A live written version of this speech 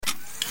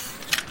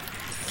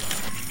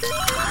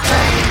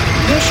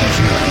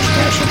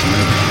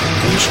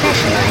We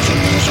specialize in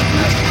music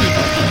most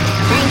people hate.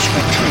 Thanks for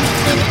tuning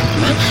in.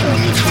 Make sure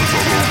you check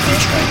out our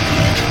Facebook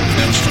page,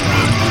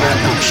 Instagram, and our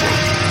website.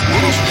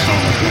 Let us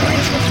share the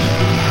noise with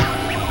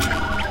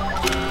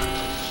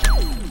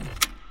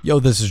you. Yo,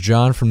 this is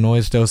John from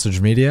Noise Dosage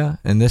Media,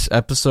 and this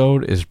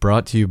episode is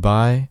brought to you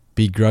by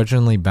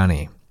Begrudgingly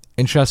Benny.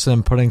 Interested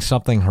in putting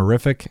something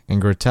horrific and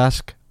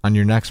grotesque on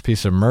your next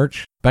piece of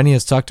merch? Benny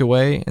is tucked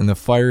away in the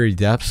fiery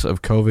depths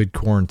of COVID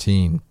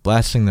quarantine,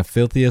 blasting the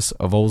filthiest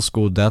of old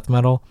school death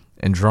metal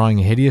and drawing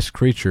hideous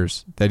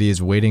creatures that he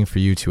is waiting for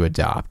you to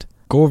adopt.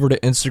 Go over to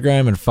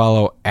Instagram and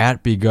follow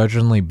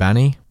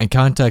 @BegrudginglyBenny and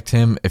contact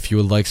him if you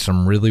would like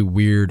some really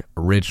weird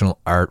original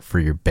art for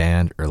your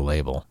band or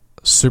label.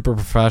 Super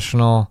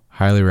professional,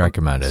 highly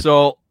recommended.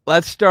 So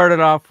let's start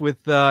it off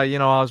with, I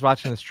was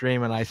watching the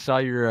stream and I saw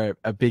you're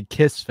a big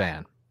Kiss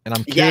fan. And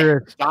I'm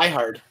curious. Yeah,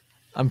 diehard.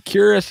 I'm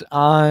curious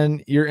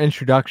on your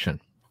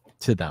introduction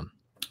to them.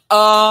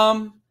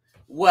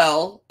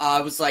 Well, I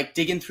was like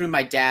digging through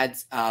my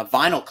dad's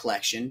vinyl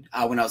collection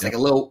when I was like a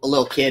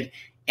little kid,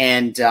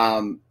 and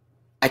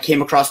I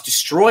came across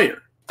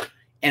Destroyer.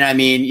 And I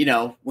mean,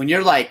 when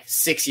you're like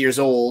 6 years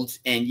old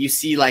and you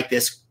see like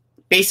this,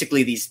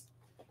 basically these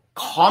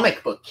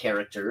comic book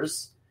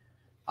characters,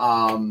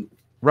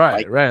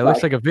 Right. It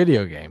looks like a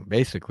video game,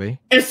 basically.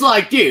 It's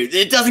like, dude,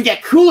 it doesn't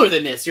get cooler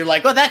than this. You're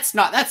like, well, that's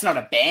not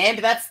a band.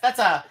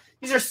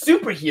 These are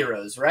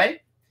superheroes, right?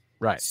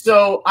 Right.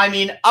 So, I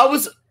mean, I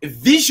was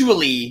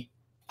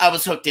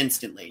hooked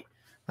instantly.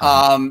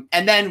 And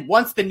then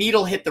once the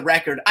needle hit the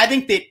record, I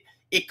think that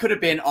it could have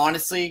been,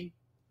 honestly,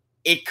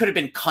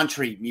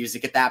 country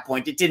music at that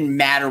point. It didn't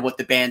matter what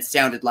the band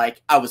sounded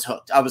like. I was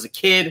hooked. I was a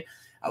kid.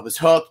 I was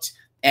hooked.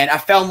 And I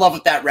fell in love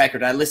with that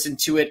record. I listened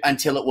to it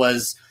until it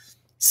was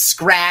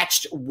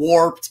scratched,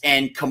 warped,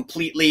 and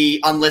completely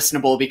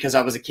unlistenable because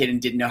I was a kid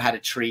and didn't know how to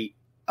treat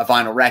a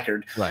vinyl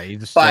record. Right, you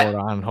just throw it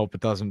on and hope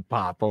it doesn't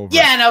pop over.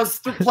 Yeah, and I was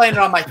playing it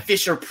on my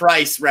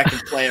Fisher-Price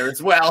record player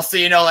as well, so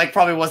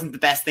probably wasn't the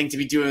best thing to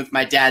be doing with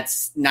my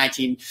dad's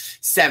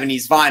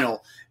 1970s vinyl.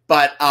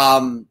 But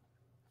I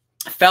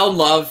fell in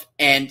love,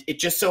 and it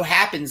just so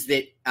happens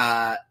that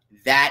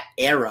that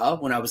era,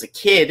 when I was a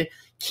kid,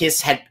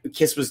 Kiss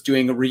was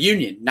doing a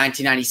reunion.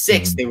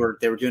 1996, they were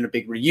doing a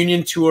big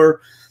reunion tour.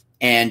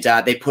 And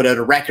they put out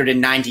a record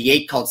in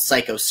 98 called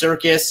Psycho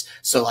Circus.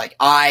 So, like,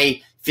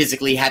 I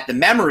physically had the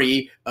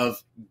memory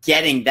of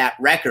getting that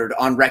record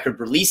on record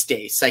release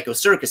day, Psycho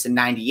Circus in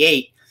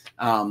 98.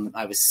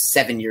 I was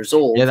 7 years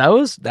old. Yeah, that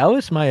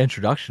was my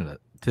introduction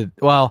to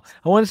well,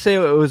 I wouldn't say it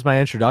was my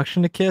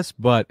introduction to Kiss,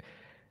 but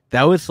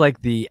that was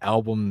like the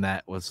album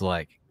that was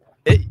like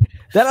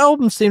that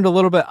album seemed a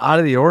little bit out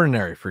of the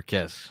ordinary for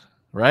Kiss,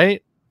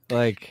 right?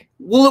 Like,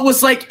 well, it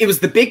was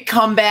the big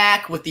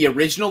comeback with the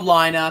original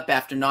lineup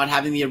after not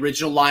having the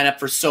original lineup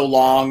for so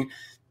long.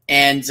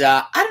 And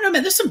I don't know,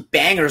 man, there's some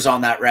bangers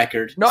on that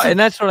record. No, and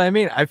that's what I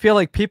mean. I feel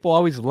like people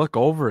always look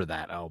over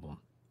that album.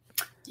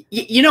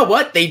 You know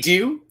what? They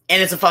do.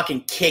 And it's a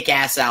fucking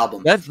kick-ass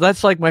album.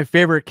 That's like my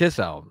favorite Kiss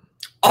album.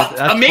 Oh,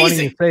 that's amazing.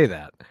 Funny you say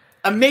that.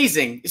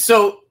 Amazing.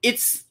 So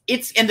it's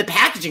and the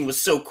packaging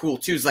was so cool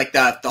too. It's like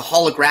the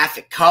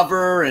holographic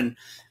cover, and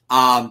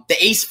the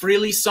Ace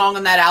Frehley song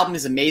on that album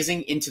is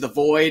amazing, Into the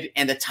Void,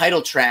 and the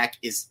title track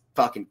is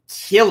fucking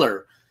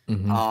killer.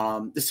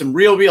 Mm-hmm. There's some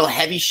real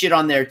heavy shit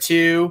on there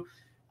too.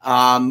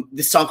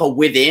 This song called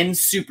Within,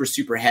 super,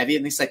 super heavy. I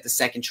think it's like the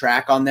second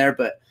track on there.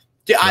 But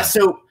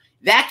so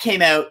that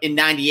came out in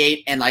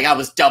 98, and like I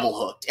was double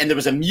hooked. And there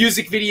was a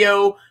music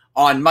video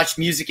on Much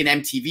Music and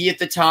MTV at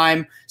the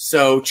time.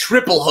 So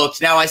triple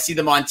hooked. Now I see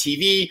them on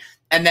TV.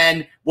 And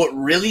then what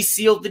really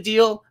sealed the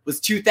deal was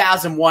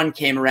 2001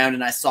 came around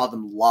and I saw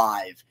them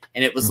live.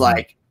 And it was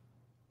like,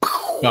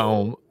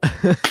 boom.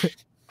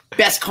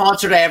 Best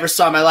concert I ever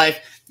saw in my life.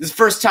 This is the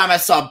first time I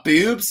saw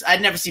boobs.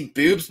 I'd never seen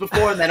boobs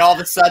before. And then all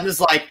of a sudden it's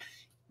like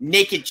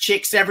naked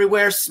chicks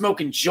everywhere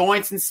smoking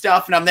joints and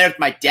stuff. And I'm there with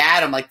my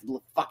dad. I'm like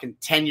fucking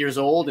 10 years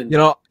old. And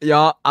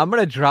y'all, I'm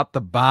going to drop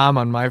the bomb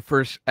on my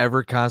first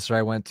ever concert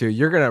I went to.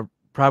 You're going to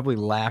probably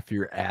laugh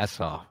your ass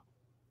off.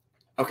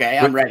 Okay,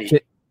 I'm ready.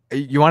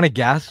 You want to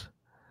guess?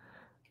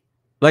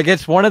 Like,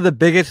 it's one of the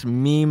biggest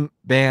meme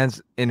bands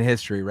in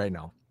history right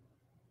now.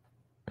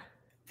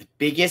 The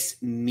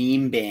biggest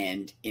meme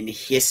band in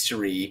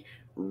history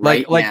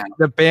right now. Like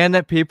the band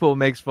that people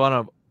makes fun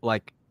of,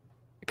 like,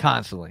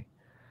 constantly.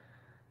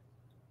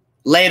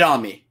 Lay it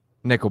on me.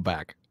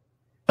 Nickelback.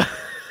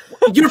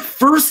 Your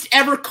first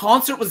ever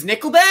concert was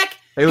Nickelback?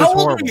 It was How old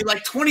horrible. were you?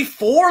 Like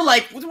 24?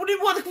 Like,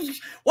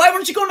 why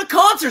weren't you going to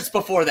concerts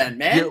before then,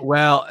 man? Yeah,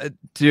 well,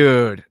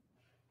 dude.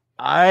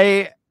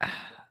 Let's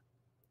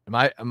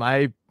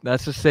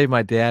just say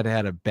my dad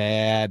had a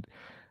bad,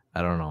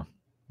 I don't know.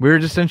 We were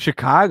just in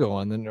Chicago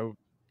and then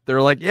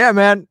they're like, yeah,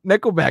 man,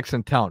 Nickelback's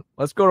in town.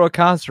 Let's go to a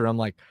concert. I'm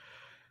like,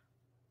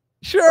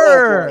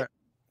 sure.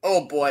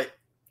 Oh boy.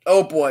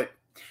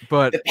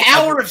 But the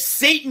power of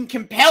Satan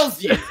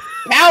compels you.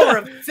 Power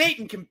of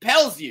Satan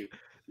compels you.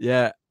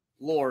 Yeah.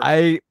 Lord.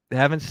 I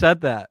haven't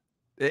said that.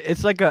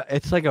 It's like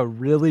a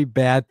really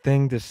bad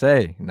thing to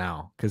say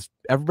now because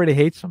everybody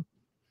hates them.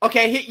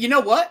 Okay, you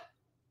know what?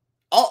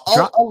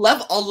 I'll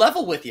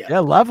level with you. Yeah,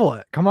 level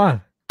it. Come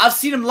on. I've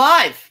seen them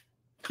live.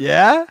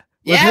 Yeah?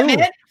 Yeah,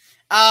 man.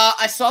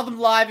 I saw them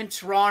live in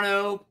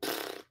Toronto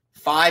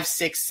 5,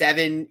 6,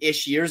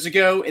 7-ish years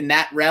ago in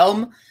that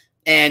realm.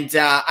 And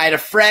I had a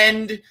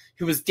friend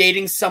who was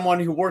dating someone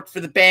who worked for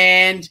the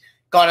band,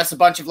 got us a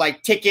bunch of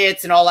like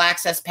tickets and all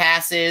access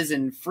passes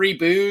and free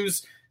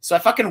booze. So I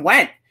fucking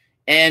went.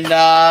 And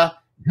I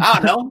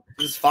don't know.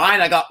 It was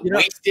fine. I got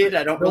wasted.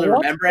 I don't really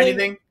remember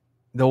anything.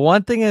 The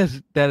one thing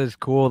that is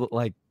cool,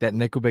 like that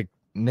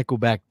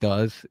Nickelback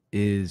does,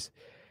 is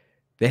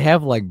they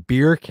have like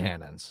beer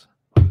cannons.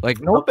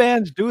 Like no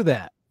bands do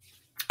that.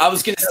 I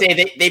was gonna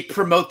say they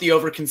promote the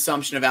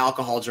overconsumption of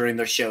alcohol during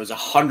their shows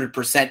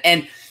 100%.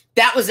 And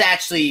that was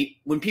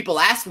actually when people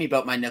asked me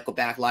about my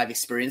Nickelback live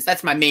experience.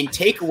 That's my main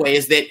takeaway: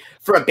 is that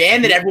for a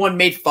band that everyone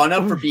made fun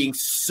of for being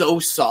so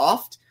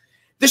soft,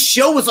 the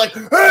show was like,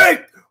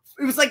 hey.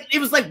 It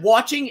was like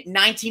watching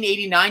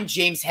 1989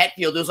 James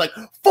Hetfield. It was like,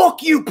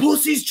 fuck you,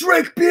 pussies,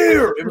 drink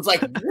beer. It was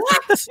like,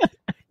 what?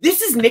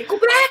 This is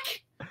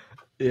Nickelback?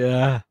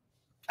 Yeah.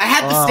 I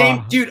had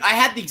I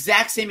had the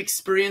exact same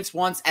experience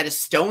once at a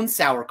Stone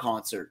Sour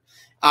concert.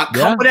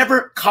 Come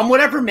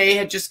Whatever May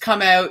had just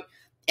come out,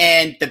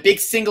 and the big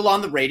single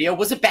on the radio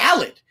was a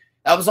ballad.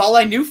 That was all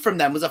I knew from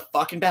them was a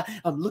fucking ballad.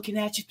 I'm looking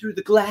at you through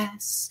the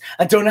glass.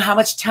 I don't know how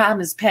much time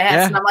has passed.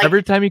 Yeah, and I'm like,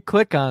 every time you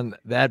click on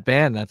that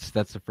band, that's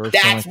the first.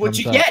 That's what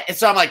you get. And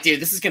so I'm like, dude,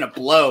 this is gonna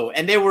blow.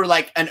 And they were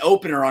like an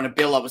opener on a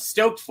bill I was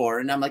stoked for,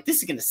 and I'm like, this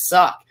is gonna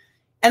suck.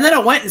 And then I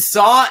went and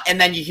saw, and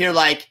then you hear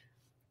like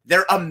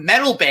they're a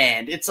metal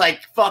band. It's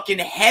like fucking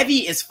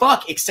heavy as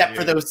fuck, except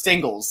for those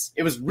singles.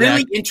 It was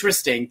really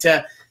interesting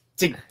to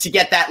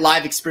get that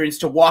live experience,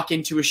 to walk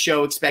into a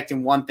show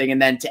expecting one thing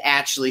and then to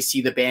actually see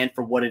the band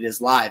for what it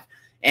is live.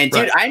 And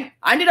dude, I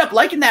ended up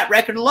liking that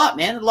record a lot,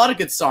 man. A lot of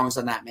good songs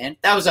on that, man.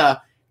 That was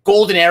a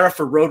golden era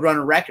for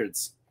Roadrunner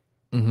Records.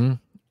 Mm-hmm.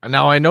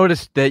 Now I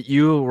noticed that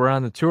you were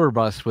on the tour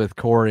bus with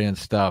Corey and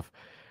stuff.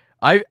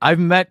 I've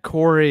met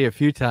Corey a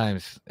few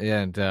times,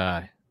 and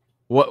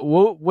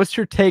what's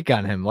your take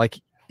on him?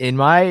 Like, in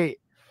my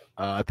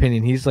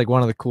opinion, he's like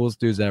one of the coolest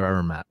dudes I've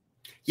ever met.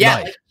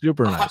 Yeah, nice.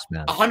 Super nice,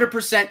 man.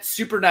 100%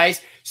 super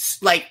nice.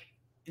 Like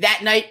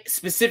that night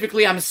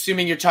specifically, I'm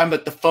assuming you're talking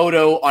about the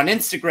photo on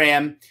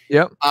Instagram.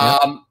 Yep.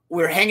 We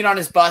were hanging on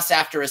his bus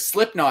after a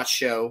Slipknot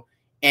show,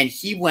 and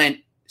he went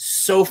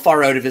so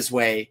far out of his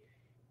way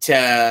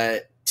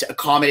to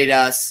accommodate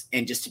us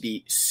and just to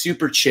be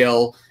super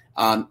chill.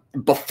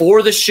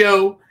 Before the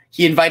show,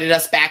 he invited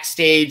us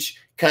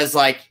backstage because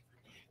like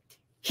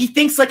he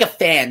thinks like a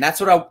fan. That's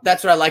what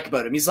I like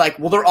about him. He's like,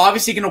 well, they're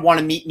obviously going to want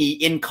to meet me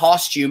in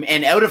costume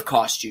and out of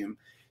costume.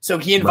 So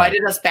he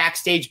invited us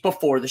backstage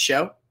before the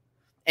show,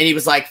 and he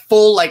was like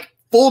full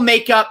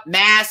makeup,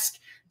 mask,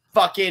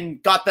 fucking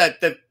got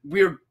the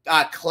weird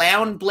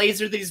clown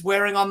blazer that he's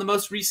wearing on the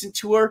most recent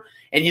tour.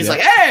 And he's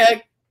like,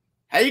 hey,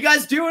 how you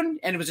guys doing?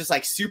 And it was just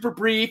like super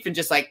brief and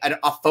just like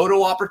a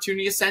photo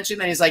opportunity essentially.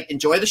 And then he's like,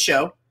 enjoy the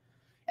show.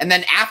 And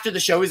then after the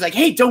show, he's like,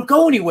 hey, don't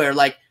go anywhere.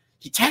 Like,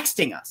 he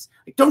texting us.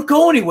 Like, don't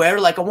go anywhere.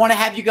 Like, I want to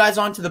have you guys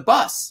onto the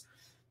bus.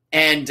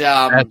 And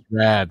that's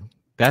rad.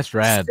 That's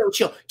rad. So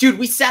chill. Dude,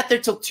 we sat there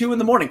till 2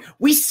 a.m.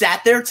 We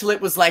sat there till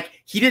it was like,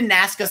 he didn't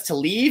ask us to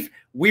leave.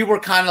 We were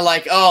kind of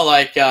like,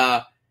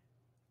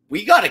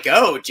 we got to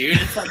go, dude.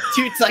 It's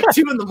like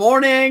 2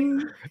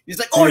 a.m. He's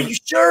like, oh, are you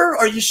sure?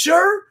 Are you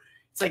sure?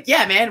 It's like,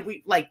 yeah, man,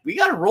 we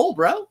got to roll,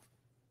 bro.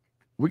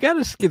 We got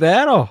to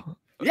skedaddle.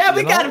 Yeah,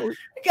 we got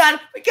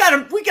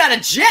a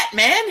jet,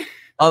 man.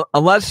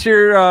 Unless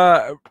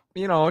you're,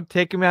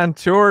 taking me on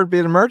tour,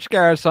 be the merch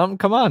guy or something.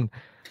 Come on.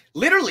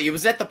 Literally, it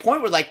was at the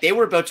point where like they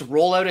were about to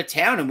roll out of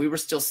town, and we were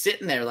still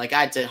sitting there. Like I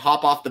had to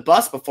hop off the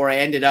bus before I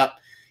ended up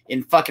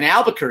in fucking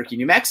Albuquerque,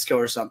 New Mexico,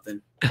 or something.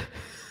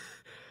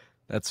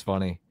 That's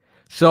funny.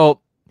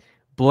 So,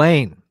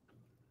 Blaine,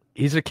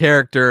 he's a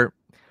character.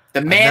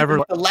 The man,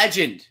 the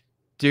legend.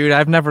 Dude,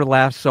 I've never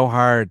laughed so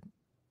hard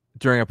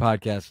during a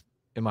podcast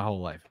in my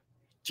whole life.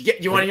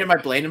 You want to hear my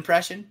Blaine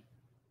impression?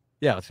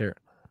 Yeah, let's hear it.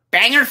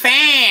 Banger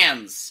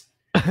fans.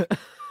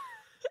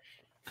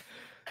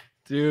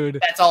 Dude.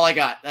 That's all I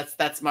got.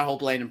 That's my whole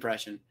Blaine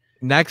impression.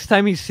 Next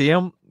time you see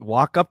him,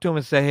 walk up to him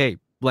and say, hey,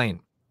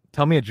 Blaine,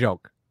 tell me a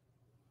joke.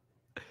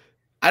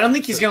 I don't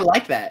think he's going to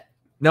like that.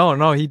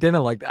 No, he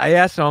didn't like that. I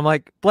asked him, I'm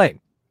like,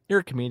 Blaine, you're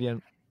a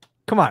comedian.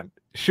 Come on,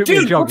 shoot me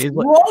a joke.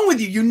 What's wrong with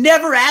you? You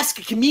never ask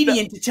a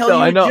comedian to tell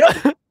you a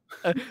joke.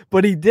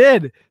 But he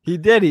did.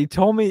 He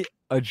told me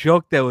a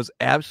joke that was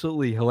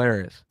absolutely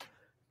hilarious.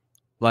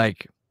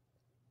 Like,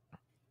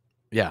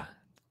 yeah,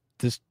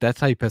 that's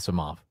how you piss him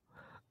off.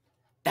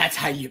 That's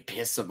how you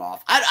piss him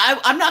off.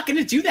 I'm not going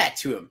to do that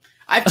to him.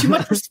 I have too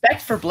much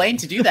respect for Blaine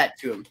to do that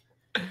to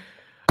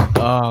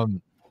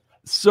him.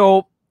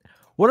 So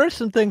what are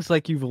some things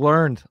like you've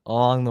learned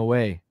along the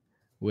way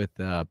with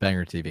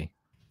Banger TV?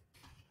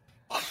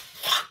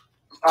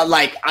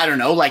 I don't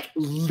know, like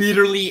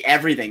literally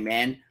everything,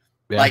 man.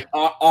 Yeah. Like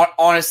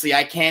honestly,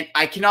 I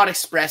cannot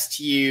express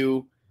to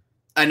you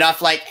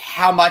enough, like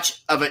how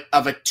much of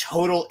a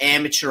total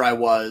amateur I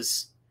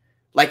was,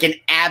 like an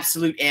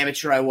absolute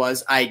amateur I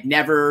was. I'd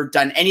never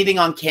done anything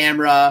on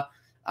camera.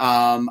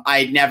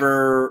 I'd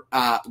never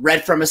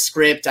read from a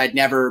script. I'd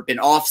never been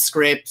off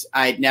script.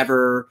 I'd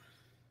never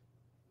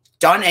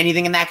done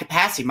anything in that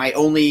capacity. My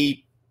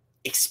only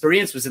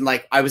experience was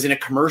I was in a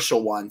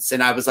commercial once,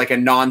 and I was like a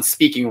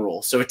non-speaking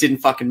role, so it didn't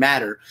fucking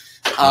matter.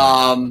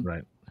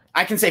 Right.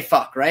 I can say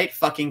fuck, right?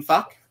 Fucking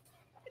fuck.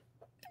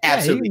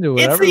 Absolutely. You can do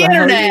It's whatever the hell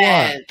you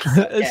internet.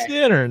 want. It's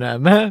the internet,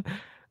 man.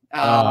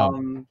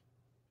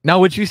 Now,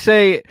 would you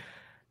say,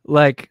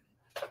 like,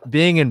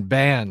 being in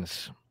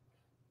bands,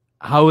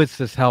 how has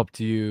this helped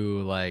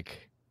you,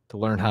 like, to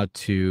learn how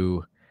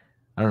to,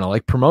 I don't know,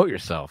 like, promote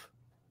yourself?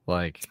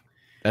 Like,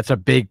 that's a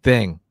big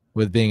thing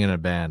with being in a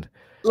band.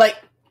 Like,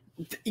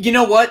 you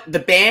know what? The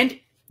band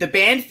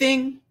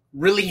thing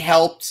really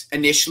helped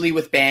initially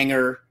with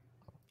Banger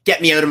get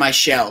me out of my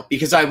shell,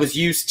 because I was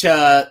used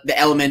to the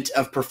element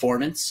of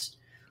performance.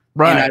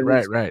 Right.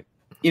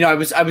 You know, I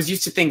was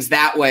used to things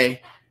that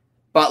way.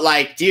 But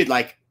like, dude,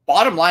 like,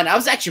 bottom line, I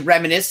was actually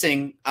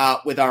reminiscing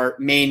with our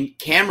main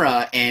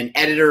camera and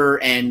editor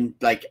and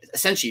like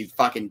essentially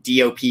fucking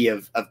DOP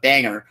of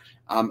Banger.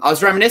 I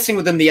was reminiscing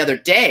with him the other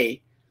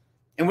day,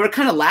 and we were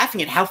kind of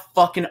laughing at how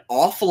fucking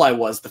awful I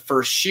was the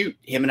first shoot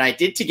him and I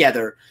did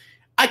together.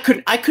 I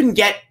couldn't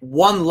get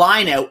one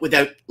line out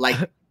without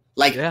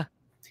Yeah.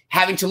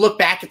 having to look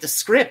back at the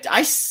script.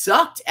 I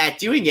sucked at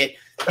doing it.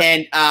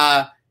 And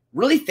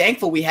really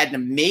thankful we had an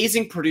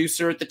amazing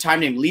producer at the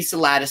time named Lisa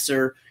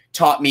Laddiser,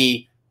 taught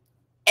me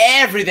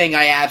everything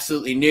I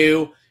absolutely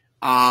knew.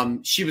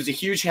 She was a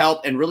huge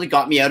help and really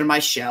got me out of my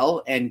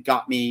shell and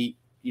got me,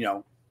 you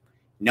know,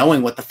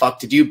 knowing what the fuck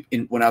to do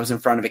when I was in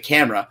front of a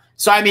camera.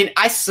 So, I mean,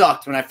 I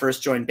sucked when I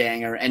first joined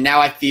Banger, and now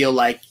I feel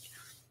like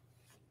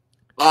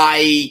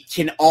I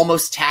can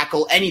almost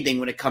tackle anything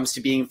when it comes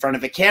to being in front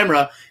of a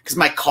camera because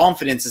my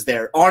confidence is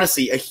there.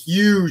 Honestly, a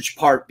huge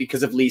part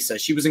because of Lisa.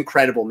 She was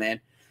incredible,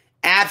 man.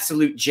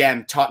 Absolute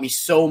gem. Taught me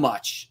so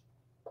much.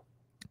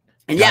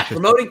 And yeah,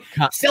 promoting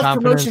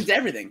self-promotion's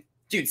everything.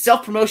 Dude,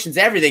 self-promotion's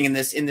everything in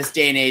this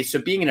day and age. So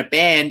being in a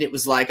band, it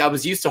was like I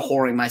was used to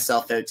whoring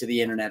myself out to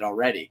the internet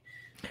already.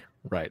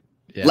 Right.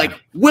 Yeah. Like,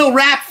 we'll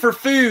rap for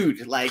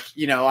food. Like,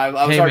 you know, I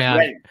was already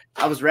ready.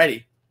 I was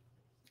ready.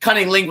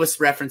 Cunning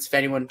linguist reference if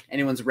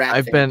anyone's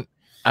rap fan.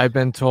 I've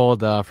been told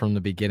from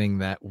the beginning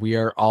that we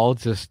are all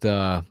just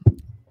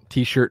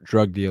t-shirt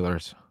drug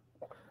dealers.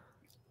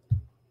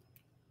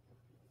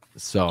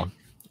 So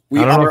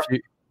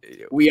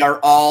we are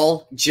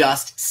all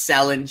just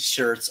selling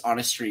shirts on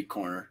a street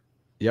corner.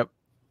 Yep.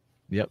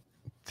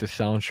 Just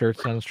selling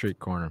shirts on a street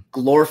corner.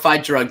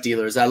 Glorified drug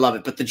dealers. I love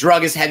it. But the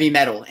drug is heavy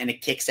metal and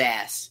it kicks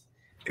ass.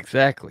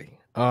 Exactly.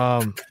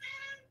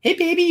 Hey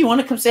baby, you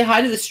want to come say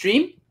hi to the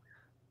stream?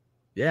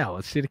 Yeah,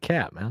 let's see the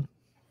cat, man.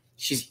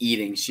 She's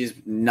eating. She has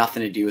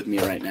nothing to do with me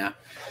right now.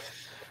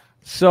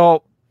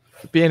 So,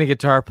 being a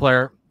guitar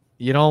player,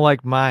 you don't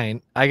like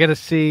mine. I got to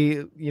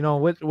see, you know,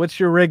 what's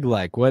your rig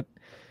like?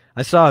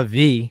 I saw a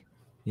V,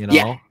 you know.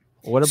 Yeah.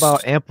 What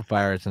about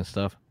amplifiers and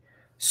stuff?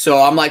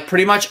 So, I'm like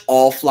pretty much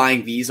all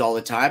flying Vs all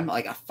the time.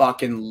 Like, I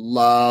fucking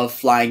love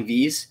flying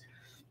Vs.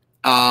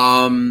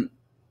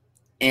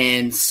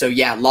 And so,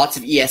 yeah, lots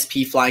of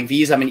ESP flying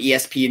Vs. I'm an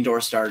ESP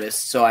endorsed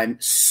artist, so I'm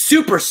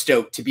super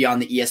stoked to be on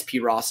the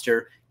ESP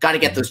roster. Got to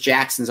get those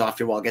Jacksons off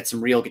your wall. Get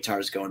some real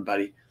guitars going,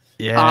 buddy.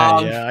 Yeah,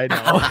 I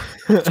know.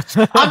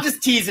 I'm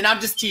just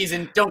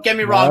teasing. Don't get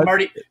me wrong.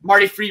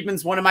 Marty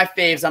Friedman's one of my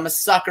faves. I'm a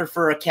sucker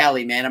for a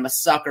Kelly, man. I'm a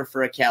sucker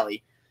for a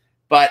Kelly.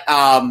 But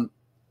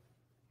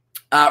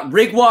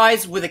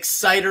rig-wise, with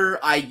Exciter,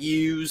 I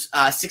use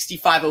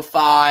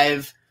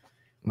 6505.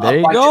 There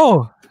you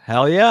go.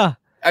 Hell yeah.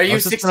 Are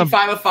you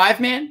 6505,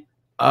 man?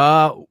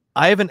 I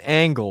have an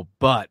Angle,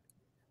 but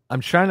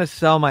I'm trying to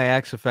sell my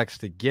XFX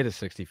to get a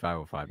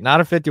 6505.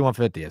 Not a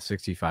 5150, a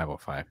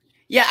 6505.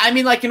 Yeah, I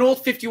mean, like an old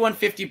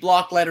 5150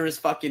 block letter is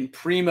fucking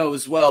primo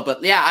as well.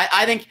 But yeah,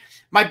 I think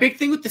my big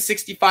thing with the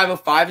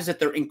 6505 is that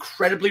they're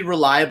incredibly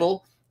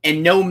reliable.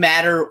 And no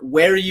matter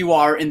where you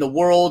are in the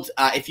world,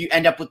 if you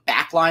end up with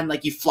backline,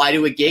 like you fly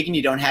to a gig and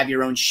you don't have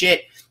your own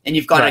shit and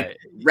you've got to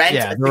rent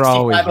a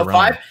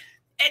 6505,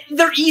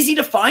 they're easy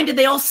to find and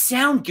they all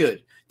sound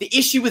good. The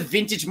issue with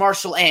vintage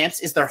Marshall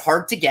amps is they're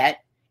hard to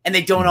get and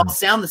they don't all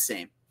sound the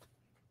same.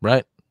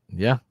 Right.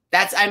 Yeah.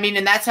 That's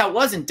how it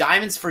was in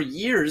Diamonds for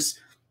years.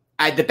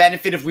 I had the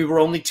benefit of we were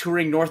only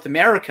touring North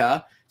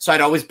America, so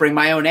I'd always bring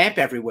my own amp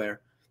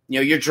everywhere. You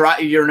know,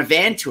 you're in a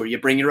van tour, you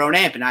bring your own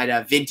amp, and I had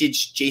a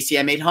vintage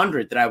JCM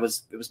 800 it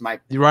was my.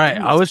 You're right.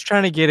 I was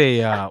trying to get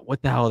a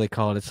what the hell are they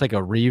call it? It's like a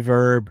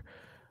reverb.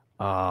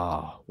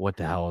 What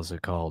the hell is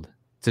it called?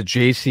 It's a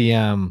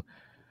JCM.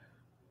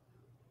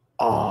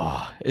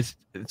 It's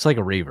like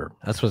a reverb.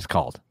 That's what it's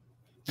called.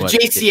 The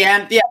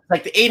JCM,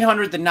 like the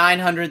 800, the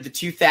 900, the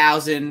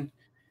 2000.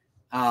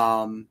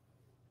 But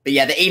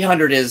yeah, the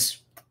 800 is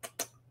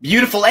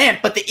beautiful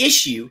amp. But the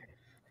issue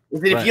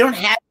is that if you don't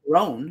have your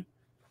own,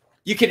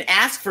 you can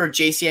ask for a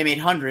JCM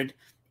 800,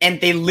 and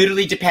they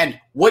literally depend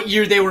what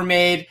year they were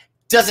made,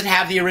 Does it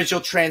have the original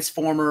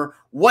Transformer?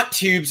 What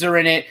tubes are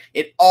in it?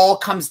 It all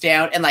comes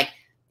down, and like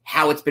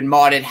how it's been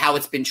modded, how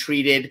it's been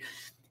treated,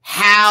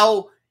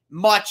 how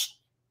much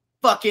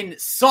fucking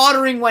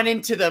soldering went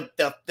into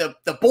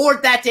the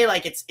board that day.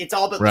 Like it's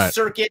all about the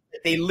circuit.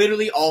 They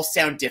literally all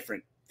sound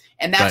different.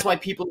 And that's why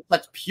people are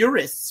such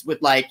purists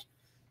with like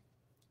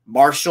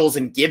Marshalls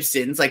and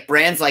Gibsons, like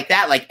brands like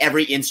that. Like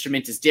every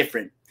instrument is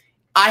different.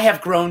 I have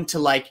grown to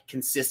like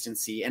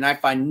consistency, and I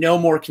find no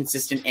more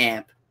consistent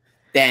amp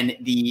than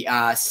the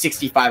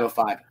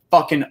 6505.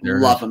 Fucking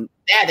love them.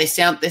 Yeah, they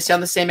sound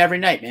the same every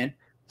night, man.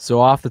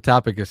 So off the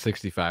topic of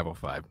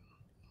 6505,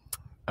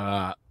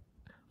 I'm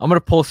going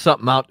to pull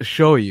something out to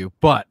show you,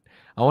 but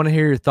I want to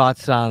hear your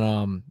thoughts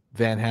on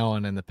Van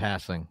Halen and the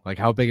passing. Like,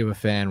 how big of a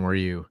fan were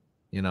you?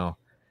 You know,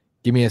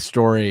 give me a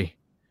story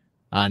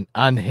on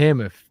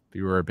him if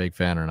you were a big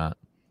fan or not.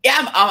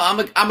 Yeah,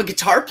 I'm a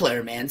guitar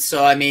player, man.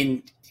 So I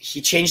mean,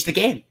 he changed the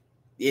game.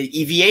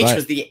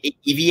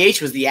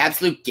 EVH was the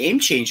absolute game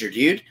changer,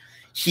 dude.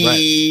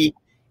 He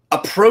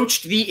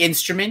approached the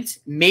instrument,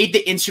 made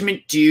the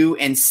instrument do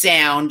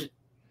things,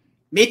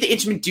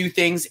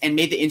 and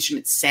made the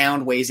instrument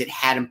sound ways it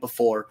hadn't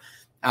before.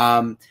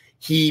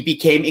 He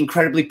became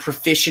incredibly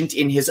proficient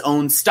in his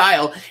own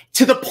style,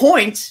 to the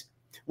point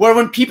where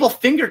when people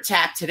finger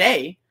tap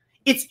today,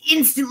 it's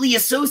instantly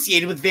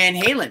associated with Van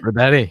Halen.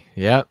 Robetti,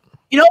 yep.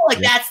 You know, like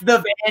that's the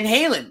Van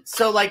Halen.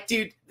 So like,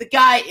 dude, the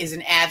guy is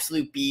an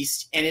absolute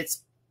beast. And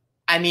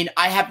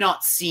I have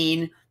not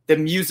seen the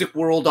music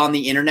world on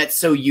the internet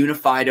so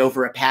unified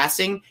over a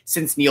passing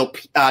since Neil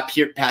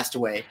Peart passed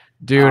away.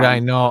 Dude, I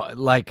know.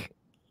 Like,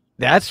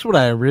 that's what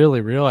I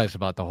really realized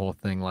about the whole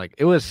thing. Like,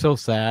 it was so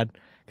sad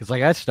because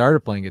like I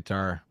started playing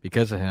guitar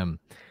because of him.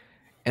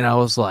 And I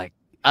was like,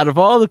 out of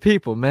all the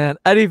people, man,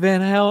 Eddie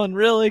Van Halen,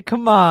 really?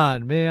 Come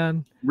on,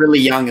 man. Really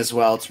young as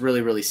well. It's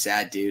really, really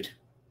sad, dude.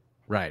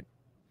 Right.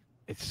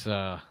 It's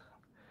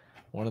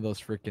one of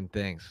those freaking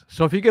things.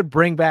 So if you could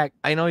bring back,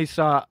 I know you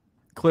saw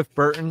Cliff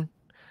Burton.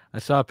 I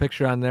saw a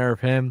picture on there of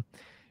him.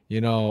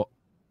 You know,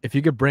 if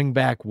you could bring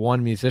back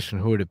one musician,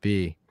 who would it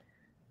be?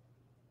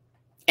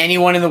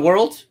 Anyone in the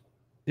world?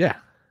 Yeah.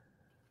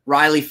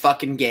 Riley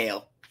fucking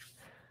Gale.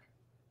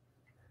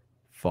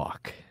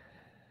 Fuck.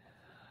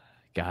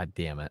 God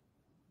damn it.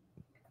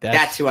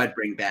 That's who I'd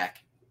bring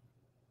back.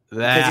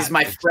 Because he's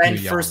my friend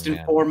first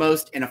and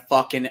foremost, and a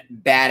fucking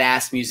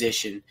badass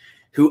musician.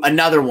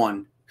 Another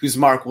one whose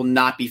mark will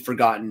not be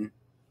forgotten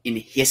in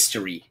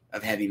history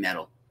of heavy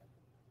metal.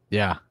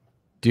 Yeah.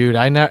 Dude,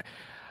 I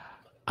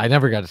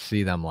never got to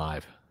see them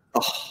live.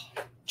 Oh,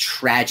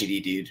 tragedy,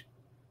 dude.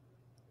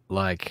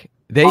 Like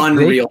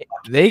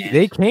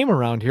they came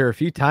around here a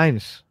few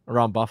times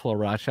around Buffalo,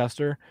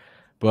 Rochester,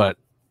 but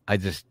I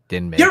just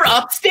didn't make You're it.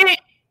 upstate?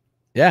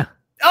 Yeah.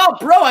 Oh,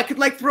 bro, I could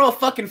like throw a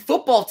fucking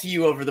football to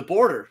you over the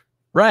border.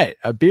 Right,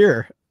 a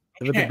beer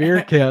with a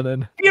beer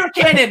cannon. Beer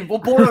cannon. We'll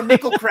borrow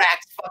nickel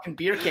cracks. Fucking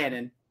beer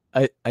cannon.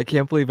 I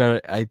can't believe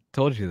I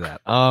told you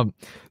that.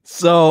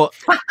 So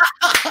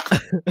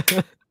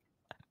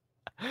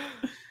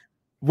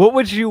what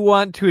would you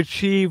want to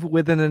achieve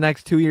within the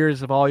next 2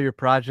 years of all your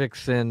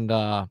projects and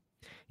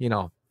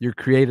your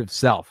creative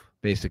self,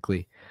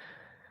 basically?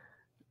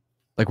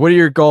 Like, what are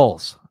your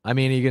goals? I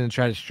mean, are you going to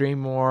try to stream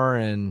more?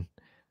 And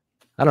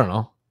I don't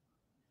know.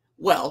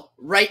 Well,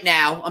 right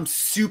now I'm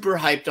super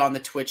hyped on the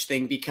Twitch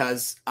thing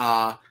because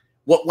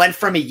what went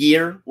from a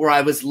year where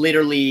I was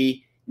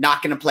literally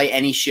not going to play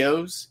any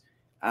shows.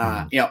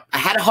 I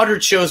had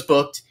 100 shows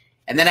booked,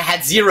 and then I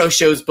had 0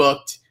 shows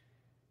booked,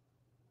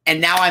 and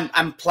now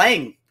I'm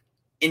playing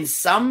in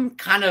some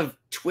kind of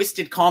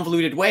twisted,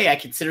 convoluted way. I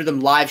consider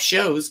them live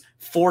shows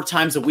 4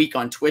 times a week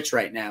on Twitch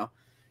right now,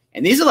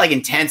 and these are like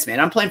intense, man.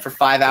 I'm playing for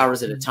 5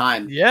 hours at a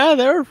time. Yeah,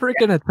 they were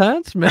freaking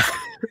intense, man.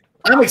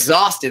 I'm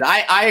exhausted.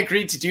 I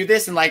agreed to do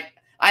this, and like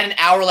I had an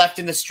hour left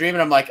in the stream,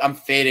 and I'm like, I'm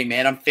fading,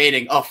 man. I'm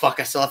fading. Oh fuck,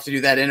 I still have to do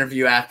that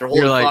interview after.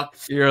 Holy fuck.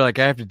 You're like,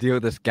 I have to deal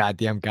with this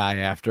goddamn guy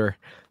after.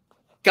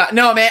 God,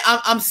 no, man.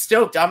 I'm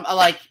stoked. I'm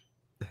like,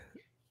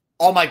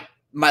 all my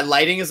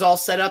lighting is all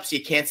set up, so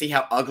you can't see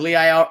how ugly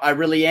I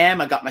really am.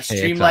 I got my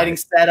stream lighting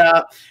set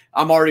up.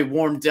 I'm already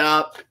warmed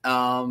up.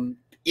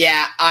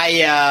 Yeah,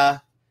 I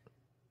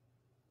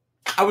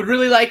would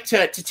really like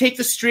to take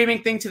the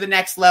streaming thing to the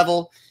next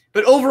level.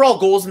 But overall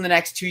goals in the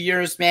next 2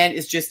 years, man,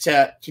 is just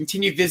to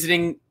continue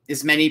visiting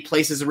as many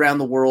places around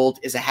the world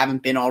as I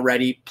haven't been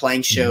already,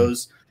 playing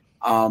shows.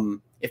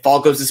 If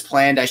all goes as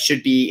planned, I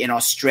should be in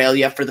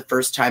Australia for the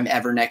first time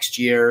ever next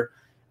year,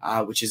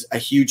 which is a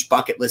huge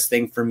bucket list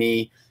thing for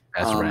me.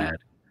 That's rad.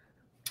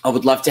 I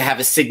would love to have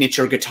a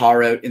signature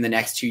guitar out in the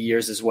next 2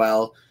 years as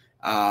well.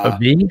 A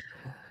V?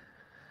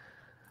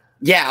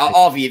 Yeah,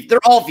 all V.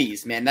 They're all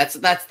Vs, man. That's.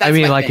 I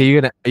mean, like,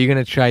 thing. are you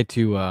gonna try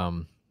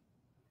to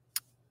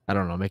I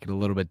don't know, make it a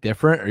little bit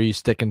different, or are you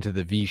sticking to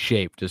the V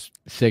shape, just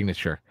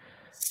signature?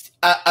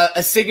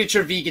 A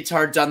signature V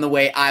guitar done the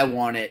way I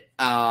want it,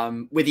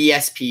 with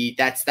ESP.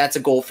 That's a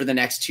goal for the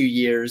next 2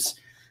 years,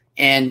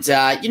 and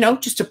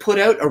just to put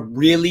out a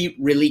really,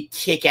 really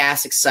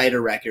kick-ass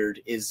Exciter record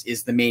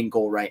is the main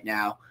goal right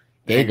now.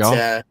 There you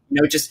go.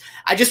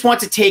 I just want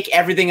to take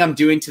everything I'm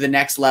doing to the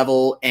next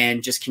level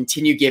and just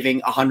continue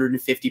giving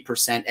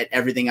 150% at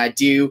everything I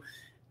do.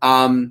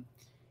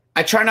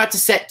 I try not to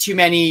set too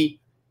many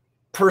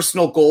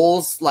personal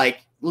goals,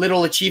 like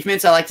little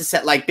achievements. I like to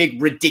set like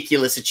big,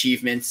 ridiculous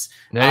achievements.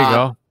 There you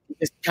go.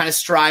 Just kind of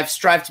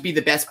strive to be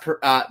the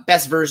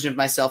best version of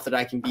myself that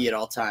I can be at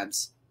all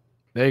times.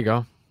 There you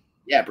go.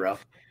 Yeah, bro.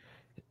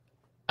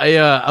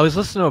 I was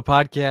listening to a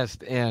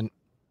podcast, and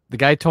the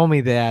guy told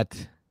me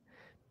that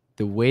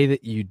the way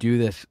that you do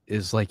this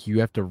is like you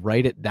have to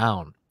write it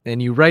down,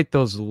 and you write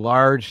those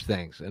large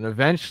things, and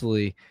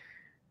eventually,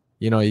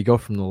 you go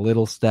from the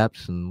little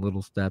steps, and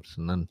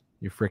then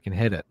you freaking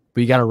hit it.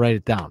 But you got to write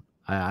it down.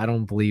 I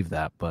don't believe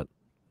that, but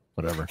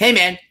whatever. Hey,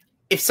 man,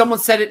 if someone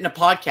said it in a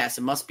podcast,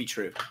 it must be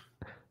true.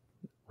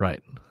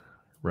 Right.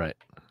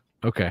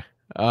 Okay.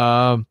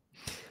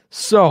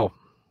 So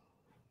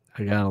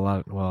I got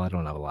I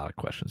don't have a lot of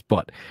questions,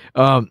 but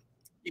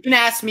you can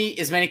ask me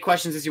as many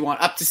questions as you want.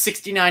 Up to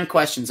 69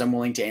 questions I'm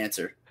willing to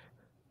answer.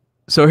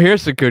 So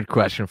here's a good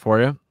question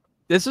for you.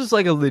 This is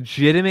like a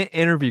legitimate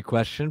interview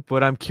question,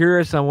 but I'm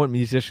curious on what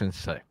musicians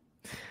say.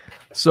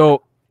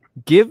 So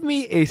give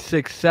me a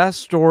success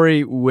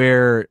story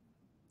where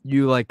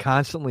you like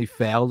constantly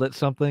failed at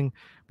something,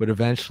 but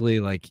eventually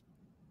like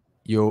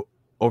you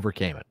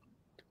overcame it.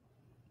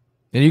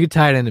 And you can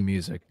tie it into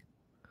music.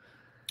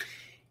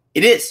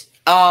 It is.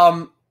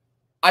 I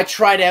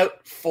tried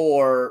out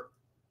for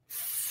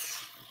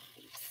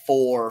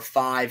 4,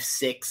 5,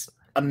 6,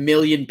 a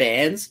million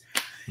bands.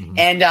 Mm-hmm.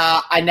 And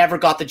I never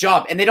got the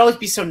job. And they'd always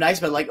be so nice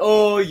about like,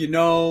 oh, it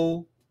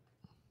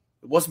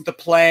wasn't the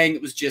playing.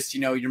 It was just,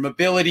 your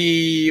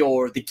mobility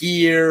or the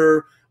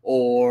gear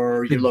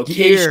or your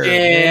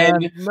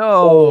location.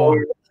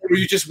 Or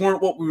you just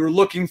weren't what we were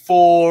looking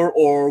for,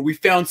 or we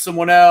found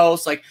someone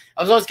else. Like,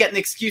 I was always getting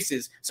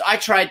excuses. So I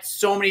tried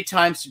so many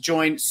times to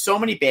join so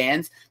many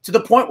bands to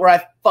the point where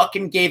I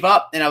fucking gave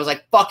up. And I was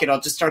like, fuck it.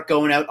 I'll just start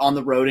going out on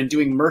the road and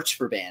doing merch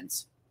for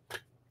bands.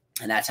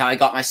 And that's how I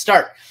got my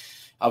start.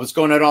 I was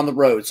going out on the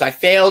road. So I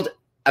failed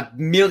a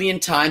million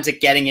times at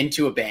getting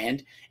into a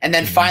band. And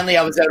then finally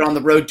I was out on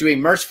the road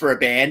doing merch for a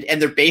band,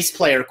 and their bass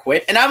player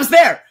quit. And I was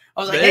there. I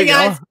was like, hey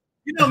guys,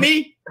 you know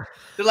me.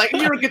 They're like,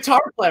 you're a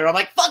guitar player. I'm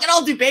like, fuck it,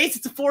 I'll do bass.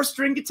 It's a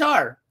 4-string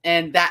guitar.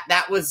 And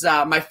that was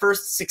my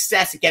first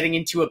success at getting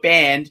into a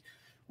band,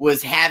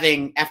 was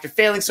after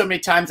failing so many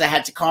times, I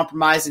had to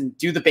compromise and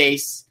do the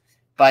bass.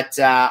 But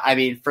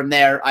from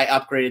there I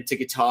upgraded to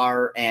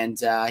guitar, and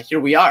here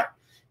we are.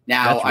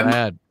 Now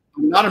I'm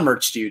not a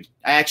merch dude.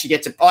 I actually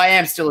I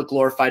am still a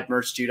glorified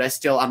merch dude. I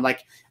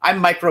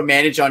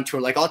micromanage on tour.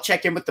 Like, I'll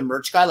check in with the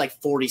merch guy like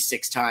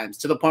 46 times,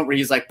 to the point where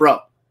he's like, bro,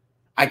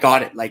 I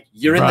got it. Like,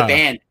 you're in the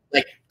band.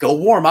 Like, go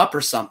warm up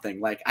or something.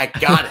 Like, I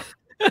got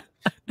it.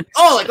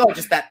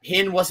 Just that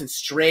pin wasn't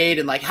straight.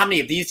 And like, how many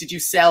of these did you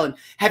sell? And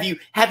have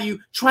you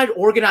tried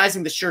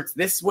organizing the shirts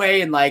this way?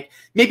 And like,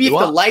 maybe if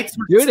the lights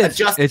were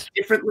adjusted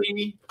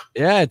differently.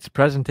 Yeah, it's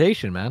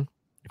presentation, man.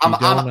 I'm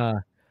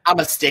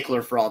a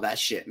stickler for all that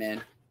shit,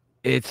 man.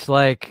 It's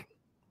like,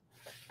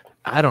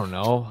 I don't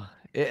know.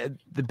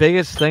 The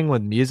biggest thing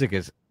with music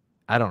is,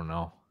 I don't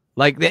know.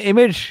 Like, the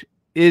image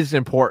is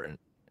important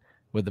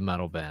with the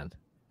metal band.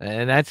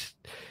 And that's...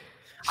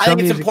 I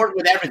think it's important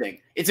with everything.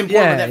 It's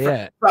important with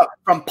everything.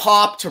 From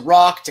pop to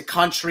rock to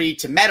country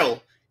to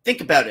metal. Think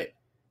about it.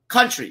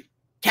 Country,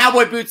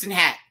 cowboy boots and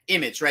hat,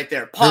 image right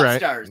there. Pop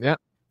stars. Yeah.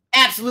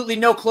 Absolutely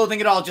no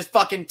clothing at all. Just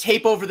fucking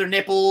tape over their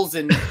nipples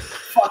and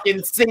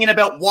fucking singing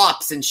about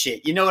wops and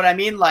shit. You know what I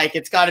mean? Like,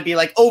 it's got to be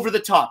like over the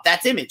top.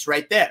 That's image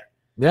right there.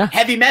 Yeah.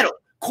 Heavy metal,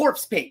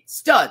 corpse paint,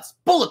 studs,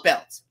 bullet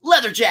belts,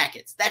 leather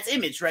jackets. That's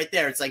image right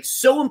there. It's like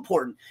so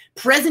important.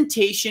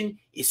 Presentation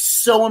is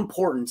so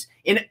important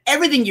in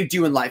everything you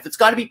do in life. It's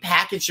got to be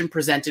packaged and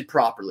presented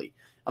properly.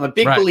 I'm a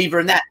big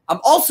believer in that. I'm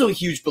also a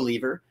huge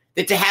believer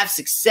that to have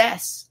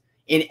success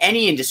in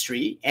any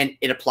industry, and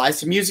it applies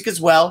to music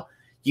as well,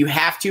 you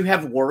have to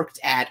have worked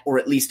at, or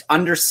at least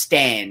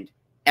understand,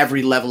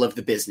 every level of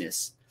the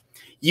business.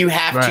 You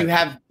have to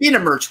have been a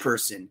merch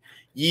person.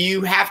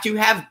 You have to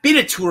have been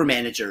a tour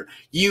manager.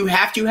 You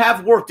have to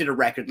have worked at a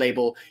record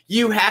label.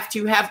 You have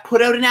to have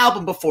put out an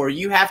album before.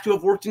 You have to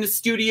have worked in a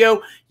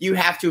studio. You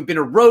have to have been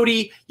a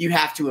roadie. You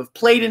have to have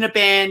played in a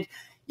band.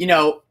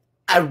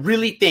 I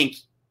really think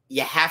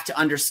you have to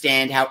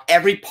understand how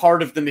every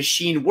part of the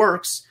machine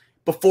works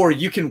before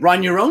you can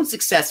run your own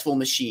successful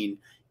machine.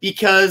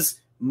 Because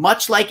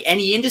much like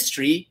any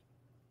industry,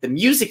 the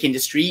music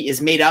industry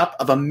is made up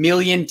of a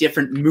million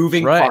different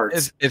moving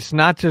parts. It's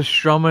not just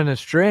strumming the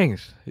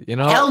strings,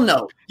 Hell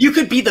no. You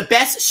could be the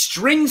best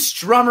string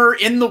strummer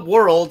in the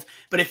world,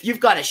 but if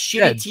you've got a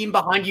shitty team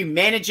behind you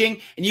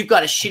managing, and you've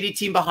got a shitty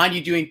team behind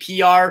you doing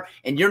PR,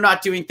 and you're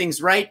not doing things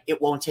right,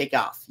 it won't take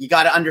off. You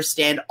got to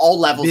understand all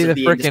levels of the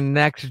industry. Be the freaking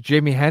next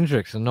Jimi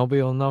Hendrix, and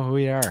nobody will know who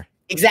we are.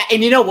 Exactly.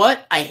 And you know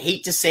what? I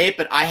hate to say it,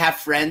 but I have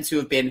friends who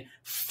have been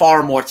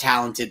far more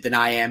talented than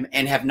I am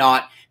and have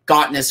not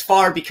gotten as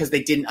far because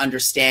they didn't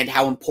understand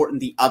how important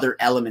the other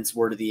elements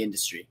were to the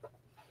industry.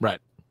 Right.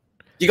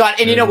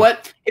 And you know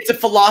what? It's a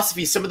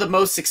philosophy. Some of the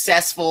most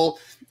successful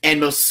and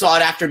most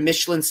sought after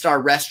Michelin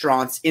star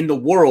restaurants in the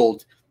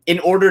world, in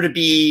order to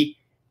be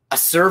a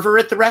server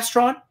at the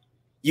restaurant,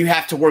 you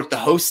have to work the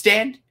host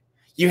stand,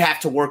 you have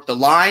to work the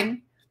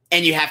line,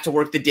 and you have to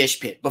work the dish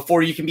pit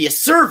before you can be a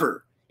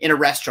server in a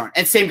restaurant.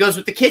 And same goes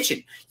with the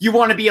kitchen. You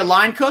want to be a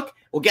line cook?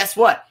 Well, guess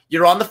what?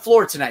 You're on the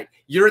floor tonight.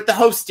 You're at the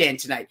host stand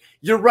tonight.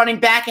 You're running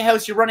back of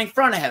house. You're running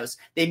front of house.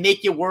 They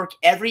make you work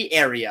every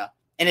area.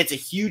 And it's a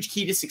huge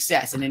key to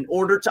success. And in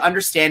order to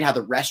understand how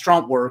the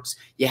restaurant works,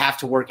 you have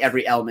to work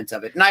every element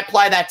of it. And I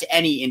apply that to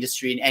any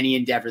industry and any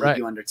endeavor that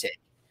you undertake.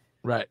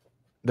 Right.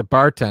 The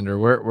bartender,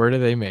 where do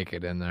they make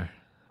it in there?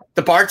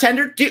 The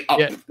bartender? Dude,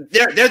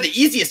 they're the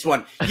easiest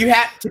one. You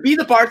have to be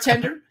the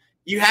bartender.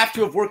 You have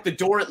to have worked the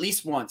door at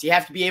least once. You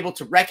have to be able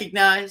to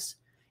recognize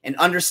and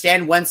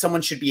understand when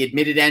someone should be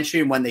admitted entry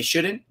and when they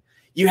shouldn't.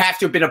 You have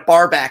to have been a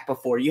bar back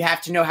before. You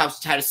have to know how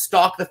to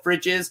stock the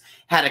fridges,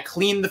 how to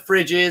clean the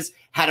fridges,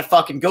 how to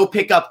fucking go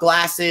pick up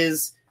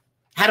glasses,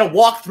 how to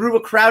walk through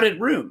a crowded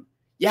room.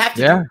 You have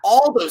to do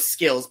all those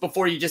skills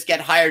before you just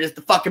get hired as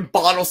the fucking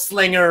bottle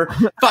slinger,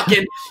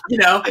 fucking,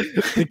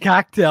 the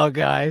cocktail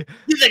guy.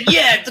 He's like,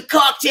 yeah, the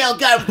cocktail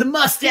guy with the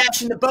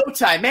mustache and the bow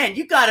tie. Man,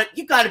 you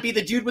gotta be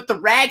the dude with the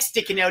rag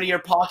sticking out of your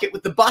pocket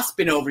with the bus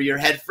bin over your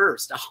head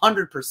first.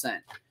 100%.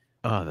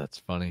 Oh, that's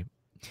funny.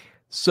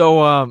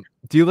 So,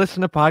 do you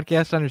listen to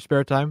podcasts on your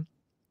spare time?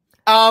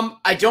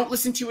 I don't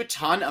listen to a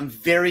ton. I'm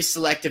very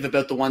selective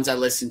about the ones I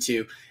listen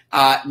to.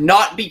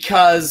 Not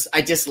because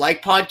I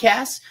dislike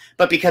podcasts,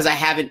 but because I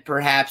haven't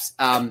perhaps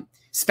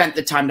spent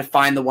the time to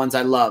find the ones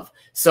I love.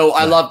 So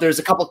there's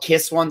a couple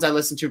Kiss ones I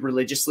listen to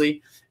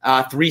religiously.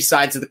 Three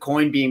Sides of the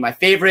Coin being my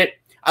favorite.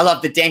 I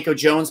love the Danko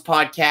Jones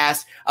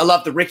podcast. I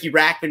love the Ricky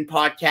Rackman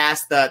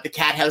podcast, the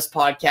Cat House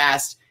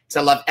podcast, because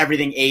I love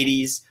everything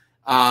 80s.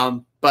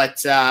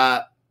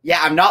 Yeah,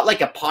 I'm not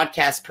like a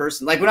podcast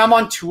person. Like when I'm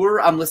on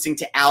tour, I'm listening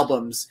to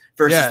albums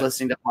versus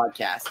listening to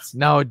podcasts.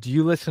 Now, do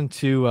you listen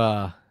to,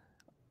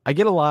 I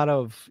get a lot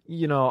of,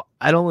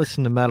 I don't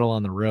listen to metal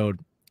on the road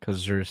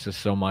because there's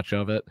just so much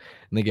of it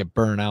and they get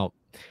burnt out.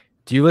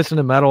 Do you listen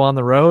to metal on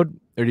the road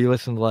or do you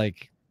listen to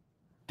like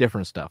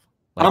different stuff?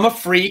 Like, I'm a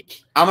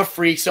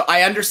freak. So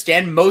I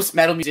understand most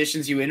metal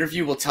musicians you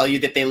interview will tell you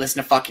that they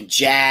listen to fucking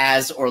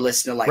jazz or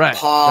listen to like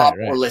pop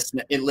or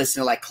listen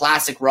to like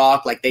classic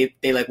rock. Like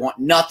they like want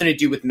nothing to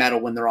do with metal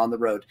when they're on the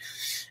road.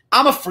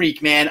 I'm a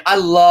freak, man. I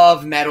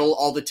love metal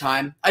all the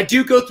time. I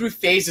do go through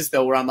phases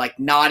though where I'm like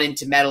not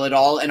into metal at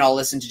all and I'll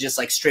listen to just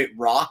like straight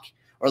rock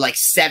or like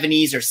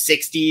 70s or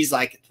 60s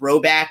like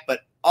throwback.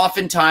 But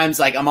oftentimes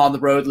like I'm on the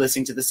road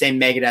listening to the same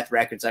Megadeth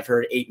records I've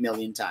heard 8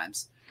 million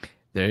times.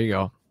 There you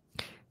go.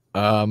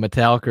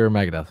 Metallica or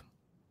Megadeth?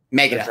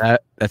 Megadeth.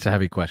 That's a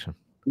heavy question.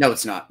 No,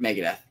 it's not.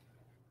 Megadeth.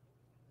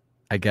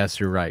 I guess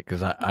you're right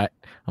because I'm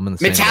in the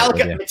same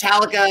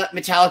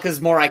Metallica's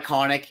more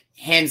iconic,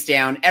 hands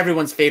down.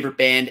 Everyone's favorite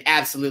band,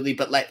 absolutely.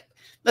 But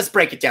let's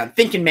break it down.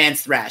 Thinking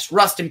Man's Thrash,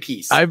 Rust in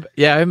Peace. I've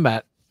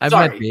met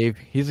Dave.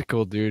 He's a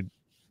cool dude.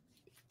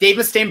 Dave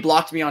Mustaine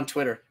blocked me on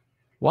Twitter.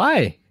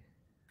 Why?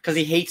 Because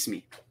he hates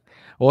me.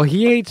 Well,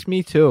 he hates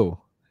me too.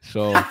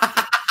 So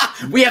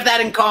we have that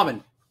in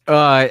common.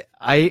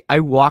 I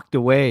walked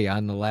away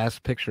on the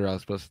last picture I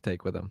was supposed to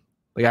take with him.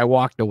 Like I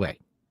walked away.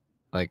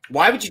 Like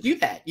why would you do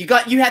that? You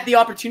had the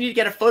opportunity to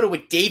get a photo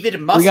with David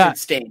Mustard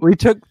Stain. We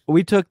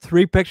took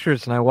 3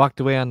 pictures and I walked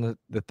away on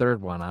the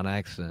third one on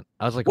accident.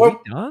 I was like, are we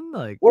done?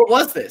 Like where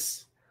was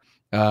this?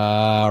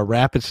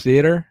 Rapids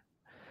Theater.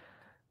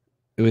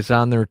 It was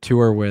on their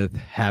tour with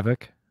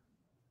Havoc.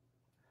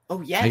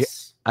 Oh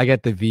yes. I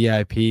got the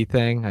VIP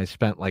thing. I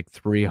spent like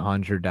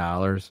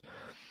 $300.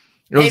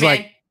 It was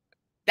like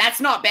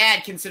that's not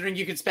bad considering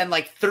you could spend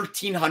like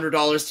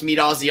 $1,300 to meet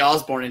Ozzy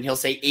Osbourne and he'll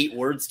say 8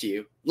 words to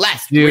you.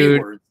 Less 3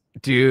 words.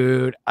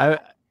 Dude,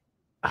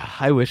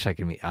 I wish I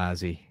could meet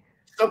Ozzy.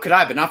 So could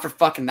I, but not for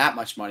fucking that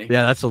much money.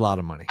 Yeah, that's a lot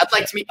of money. I'd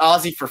like to meet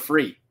Ozzy for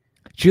free.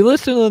 Did you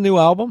listen to the new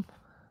album?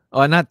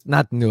 Oh, not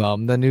the new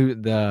album, the new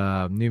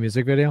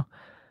music video?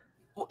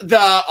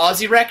 The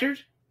Ozzy record?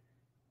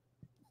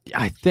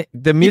 I think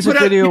the music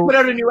video. He put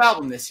out a new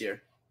album this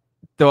year.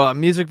 The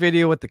music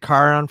video with the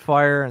car on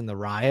fire and the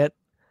riot.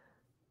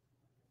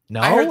 No,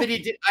 I heard that he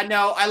did. I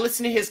know. I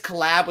listened to his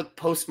collab with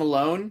Post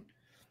Malone,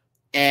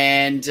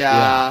 and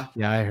yeah,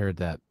 I heard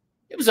that.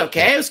 It was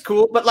okay. It was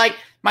cool, but like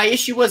my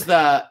issue was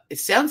it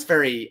sounds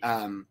very.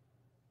 How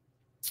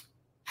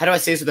do I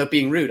say this without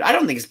being rude? I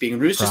don't think it's being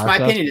rude. It's just my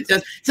opinion.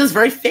 It sounds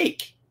very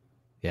fake.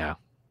 Yeah,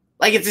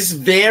 like it's this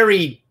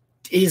very.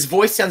 His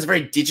voice sounds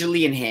very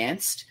digitally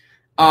enhanced.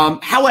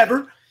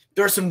 However,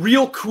 there are some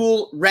real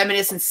cool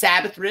reminiscent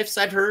Sabbath riffs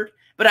I've heard.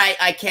 But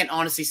I can't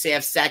honestly say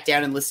I've sat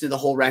down and listened to the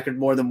whole record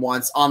more than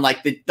once on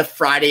like the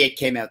Friday it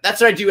came out. That's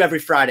what I do every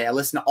Friday. I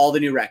listen to all the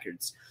new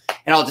records.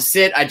 And I'll just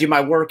sit. I do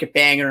my work at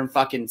Banger and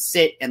fucking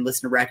sit and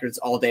listen to records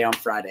all day on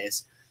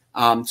Fridays.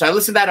 So I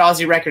listened to that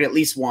Ozzy record at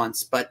least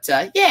once. But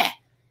yeah,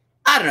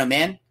 I don't know,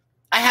 man.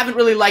 I haven't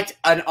really liked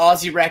an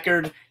Ozzy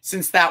record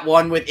since that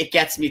one with It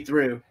Gets Me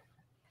Through.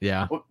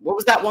 Yeah. What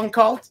was that one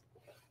called?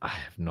 I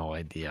have no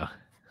idea.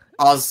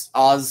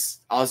 Osmosis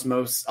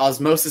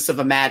of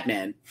a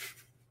madman.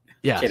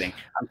 Yeah. I'm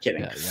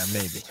kidding. Yeah,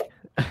 maybe.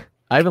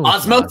 I haven't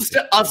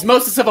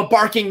Osmosis of a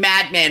barking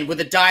madman with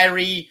a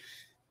diary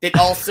that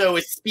also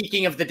is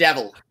speaking of the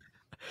devil.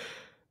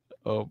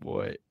 Oh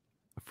boy.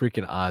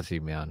 Freaking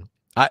Ozzy, man.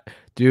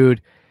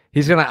 Dude,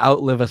 he's gonna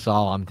outlive us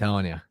all, I'm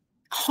telling you.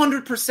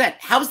 100%.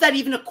 How is that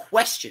even a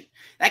question?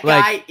 That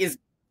guy is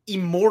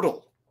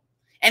immortal.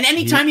 And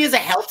anytime he has a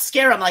health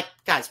scare, I'm like,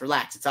 guys,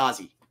 relax. It's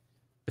Ozzy.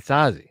 It's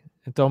Ozzy.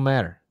 It don't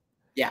matter.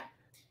 Yeah.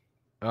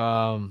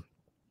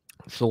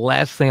 So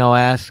last thing I'll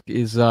ask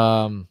is,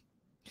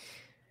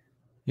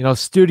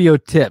 studio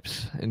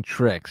tips and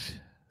tricks.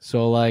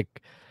 So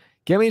like,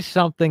 give me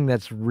something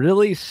that's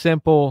really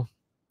simple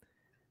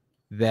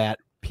that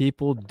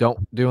people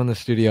don't do in the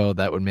studio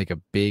that would make a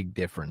big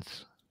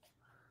difference.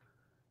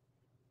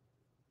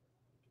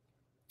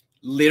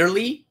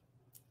 Literally,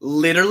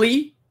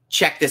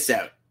 check this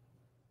out.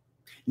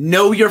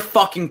 Know your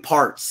fucking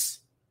parts.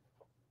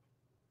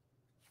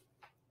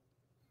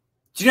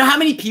 Do you know how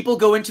many people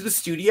go into the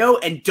studio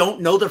and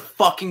don't know their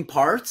fucking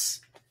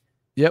parts?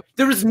 Yep.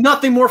 There is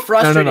nothing more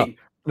frustrating.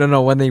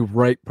 No, when they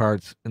write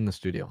parts in the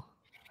studio.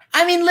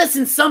 I mean,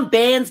 listen, some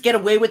bands get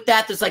away with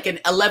that. There's like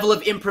a level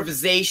of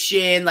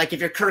improvisation. Like if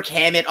you're Kirk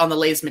Hammett on the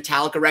latest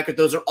Metallica record,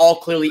 those are all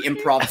clearly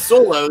improv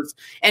solos.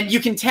 And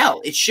you can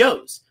tell. It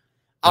shows.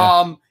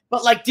 Yeah.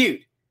 But like,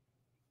 dude,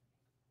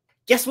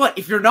 guess what?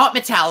 If you're not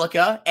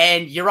Metallica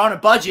and you're on a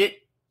budget,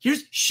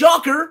 here's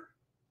shocker.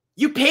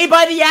 You pay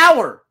by the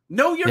hour.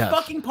 Know your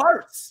fucking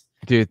parts.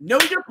 Dude. Know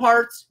your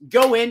parts.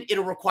 Go in.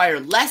 It'll require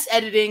less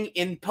editing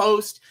in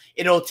post.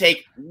 It'll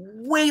take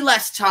way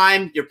less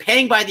time. You're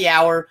paying by the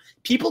hour.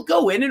 People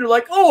go in and are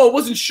like, oh, I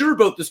wasn't sure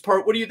about this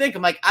part. What do you think?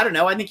 I'm like, I don't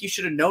know. I think you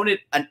should have known it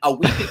a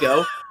week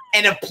ago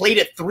and have played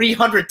it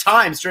 300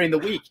 times during the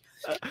week.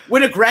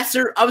 When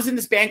Aggressor, I was in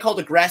this band called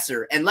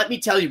Aggressor. And let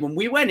me tell you, when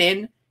we went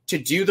in to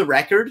do the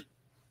record,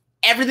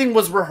 everything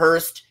was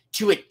rehearsed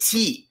to a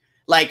T.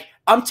 Like,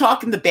 I'm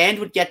talking the band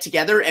would get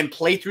together and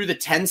play through the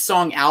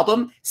 10-song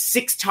album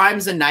 6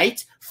 times a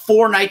night,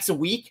 4 nights a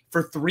week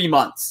for 3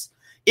 months.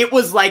 It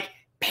was like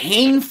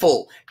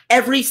painful.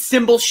 Every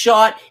cymbal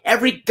shot,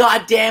 every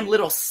goddamn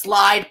little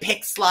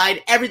pick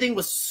slide, everything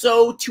was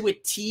so to a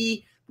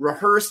T,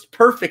 rehearsed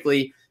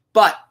perfectly.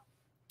 But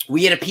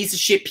we had a piece of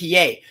shit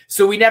PA,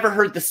 so we never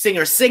heard the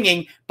singer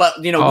singing, but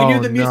we knew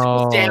the music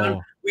was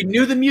down. We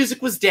knew the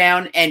music was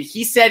down, and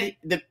he said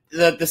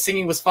the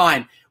singing was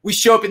fine. We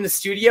show up in the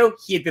studio.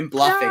 He had been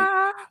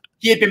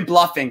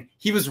bluffing.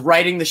 He was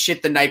writing the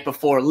shit the night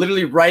before,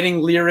 literally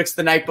writing lyrics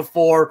the night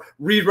before,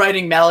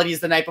 rewriting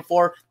melodies the night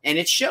before, and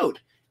it showed.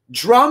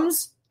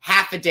 Drums,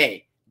 half a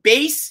day.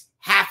 Bass,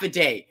 half a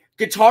day.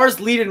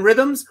 Guitars, lead, and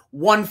rhythms,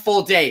 1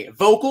 full day.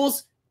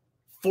 Vocals,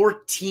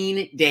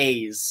 14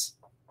 days.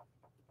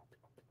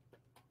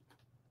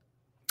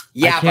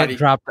 Yeah, buddy.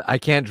 I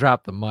can't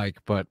drop the mic,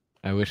 but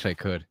I wish I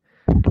could.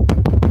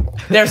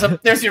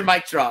 There's your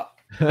mic drop.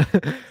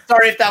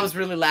 Sorry if that was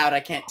really loud.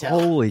 I can't tell.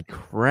 Holy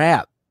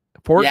crap.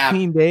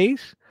 14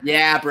 days?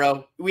 Yeah,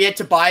 bro. We had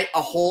to buy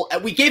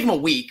we gave him a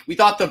week. We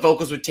thought the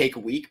vocals would take a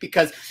week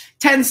because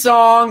 10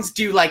 songs,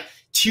 do like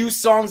 2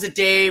 songs a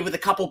day with a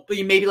couple,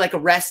 maybe like a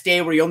rest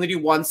day where you only do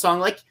 1 song.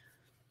 Like,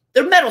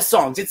 they're metal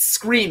songs. It's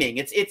screaming.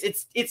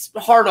 It's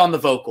hard on the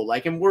vocal.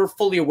 Like, and we're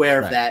fully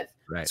aware of that.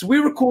 Right. So we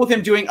were cool with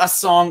him doing a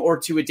song or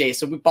 2 a day.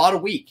 So we bought a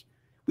week.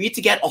 We had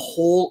to get a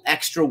whole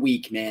extra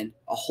week, man.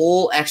 A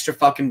whole extra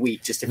fucking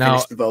week just to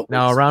finish the vocals.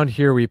 Now, around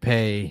here, we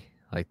pay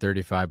like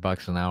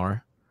 $35 an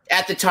hour.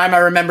 At the time, I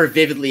remember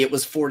vividly, it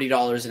was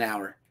 $40 an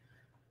hour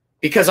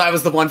because I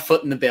was the one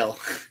footing the bill.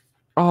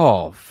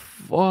 Oh,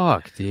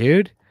 fuck,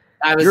 dude.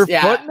 You're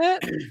footing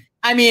it?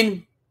 I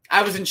mean,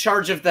 I was in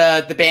charge of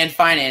the band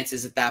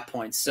finances at that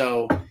point.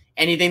 So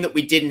anything that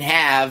we didn't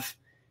have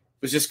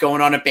was just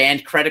going on a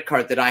band credit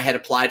card that I had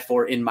applied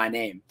for in my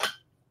name.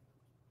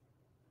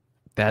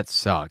 That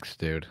sucks,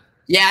 dude.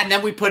 Yeah, and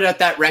then we put out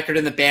that record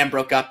and the band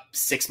broke up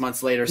 6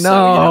 months later.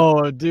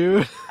 So,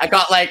 dude.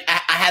 I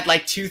had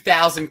like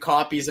 2,000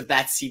 copies of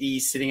that CD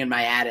sitting in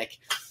my attic.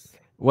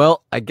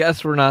 Well, I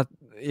guess we're not,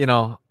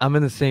 I'm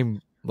in the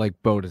same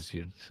boat as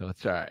you, so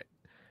it's all right.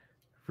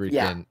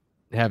 Freaking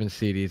having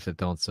CDs that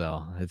don't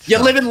sell. You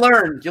live and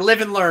learn. You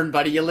live and learn,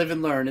 buddy. You live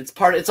and learn.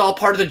 It's all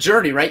part of the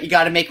journey, right? You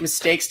got to make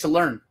mistakes to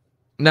learn.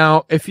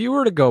 Now, if you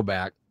were to go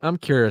back, I'm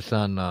curious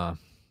on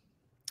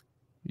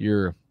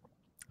your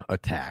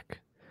attack.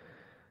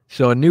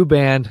 So a new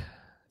band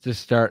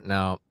just starting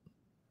out,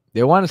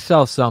 they want to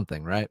sell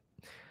something, right?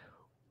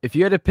 If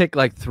you had to pick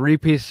 3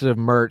 pieces of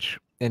merch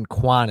in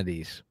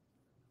quantities,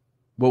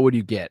 what would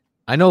you get?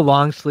 I know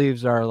long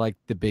sleeves are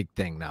the big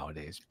thing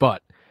nowadays,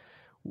 but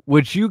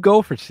would you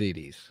go for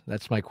CDs?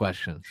 That's my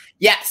question.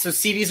 Yeah, so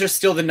CDs are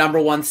still the number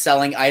 1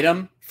 selling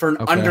item for an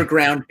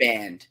underground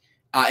band.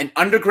 An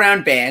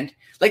underground band,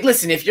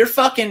 listen, if you're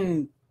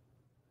fucking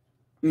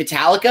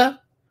Metallica,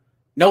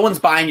 no one's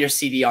buying your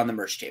CD on the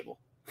merch table.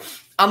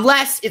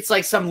 Unless it's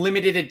some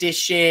limited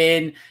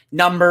edition,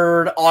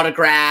 numbered,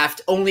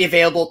 autographed, only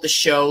available at the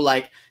show,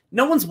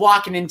 No one's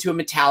walking into a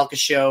Metallica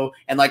show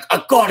and like,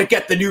 I gotta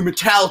get the new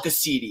Metallica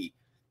CD.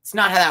 It's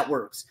not how that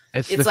works.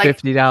 It's the like,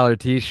 $50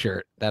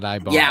 T-shirt that I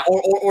bought. Yeah,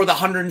 or the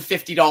 $150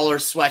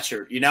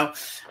 sweatshirt.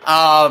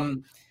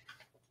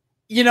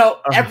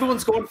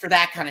 Everyone's going for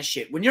that kind of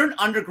shit. When you're an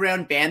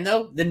underground band,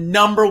 though, the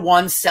number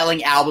one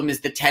selling album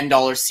is the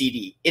 $10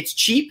 CD. It's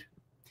cheap.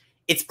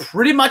 It's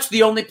pretty much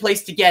the only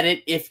place to get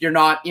it if you're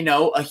not,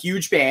 a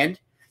huge band.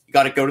 You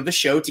got to go to the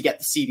show to get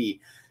the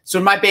CD. So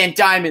in my band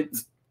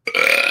Diamonds,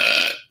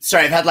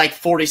 sorry, I've had like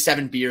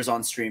 47 beers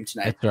on stream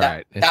tonight. That's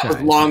right. That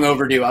was long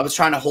overdue. I was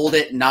trying to hold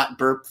it and not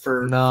burp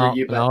for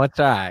you. But no, it's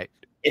all right.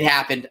 It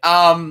happened.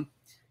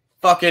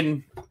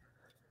 Fucking.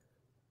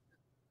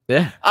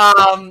 Yeah.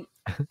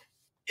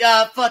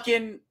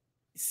 Fucking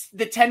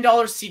the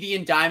 $10 CD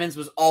in Diamonds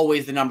was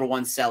always the number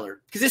one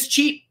seller because it's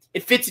cheap.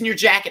 It fits in your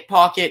jacket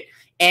pocket,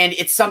 and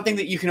it's something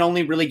that you can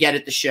only really get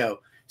at the show.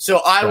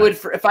 So I would,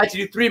 if I had to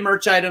do 3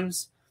 merch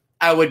items,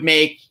 I would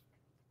make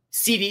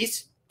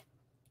CDs,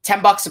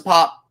 $10 a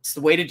pop. It's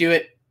the way to do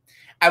it.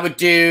 I would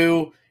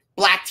do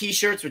black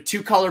T-shirts with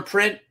 2-color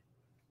print.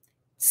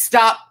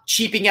 Stop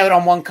cheaping out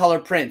on 1-color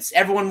prints.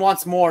 Everyone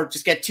wants more.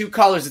 Just get 2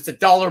 colors. It's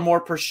 $1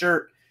 more per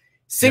shirt.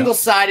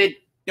 Single-sided.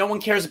 No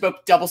one cares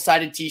about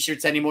double-sided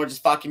T-shirts anymore.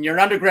 Just fucking, you're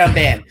an underground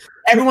band.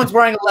 Everyone's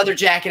wearing a leather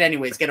jacket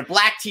anyways. Get a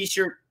black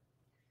T-shirt,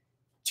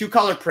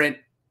 2-color print.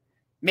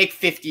 Make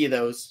 50 of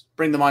those.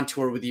 Bring them on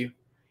tour with you.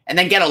 And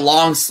then get a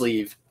long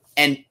sleeve.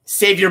 And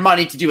save your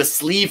money to do a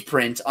sleeve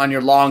print on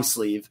your long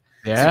sleeve.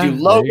 Yeah, to do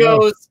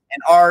logos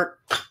and art.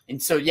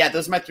 And so,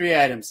 those are my 3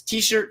 items.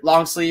 T-shirt,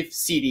 long sleeve,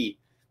 CD.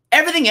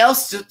 Everything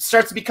else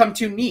starts to become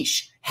too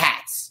niche.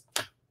 Hats.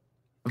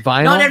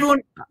 Vinyl?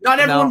 Not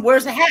everyone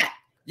wears a hat.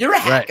 You're a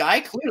hat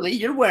guy. Clearly,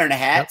 you're wearing a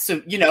hat.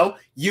 Yep. So,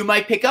 you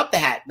might pick up the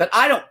hat. But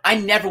I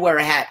never wear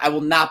a hat. I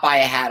will not buy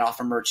a hat off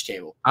a merch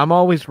table. I'm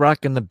always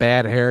rocking the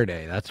bad hair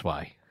day. That's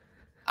why.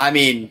 I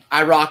mean,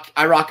 I rock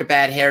a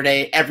bad hair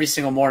day every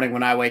single morning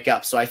when I wake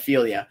up. So I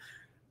feel you.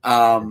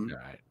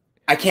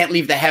 I can't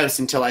leave the house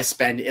until I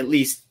spend at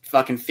least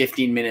fucking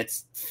 15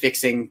 minutes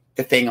fixing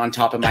the thing on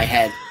top of my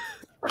head.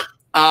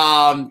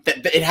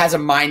 It has a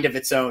mind of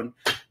its own.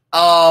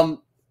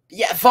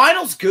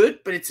 Vinyl's good,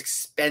 but it's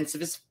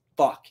expensive as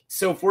fuck.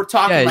 So if we're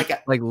talking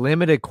like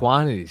limited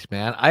quantities,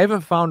 man, I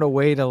haven't found a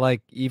way to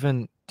like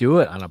even do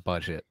it on a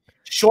budget.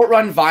 Short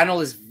run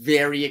vinyl is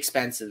very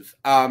expensive.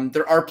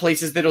 There are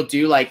places that'll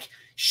do like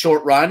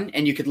short run,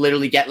 and you could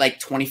literally get like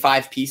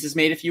 25 pieces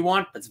made if you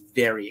want. That's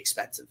very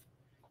expensive.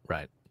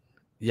 Right.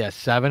 Yeah,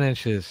 7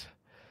 inches.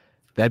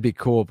 That'd be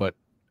cool, but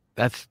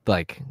that's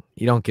like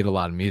you don't get a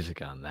lot of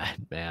music on that,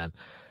 man.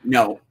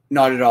 No,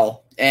 not at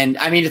all. And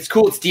I mean, it's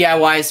cool. It's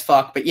DIY as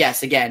fuck. But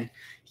yes, again,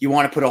 you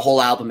want to put a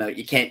whole album out.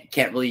 You can't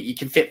really. You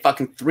can fit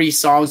fucking 3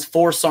 songs,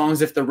 4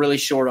 songs if they're really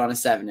short on a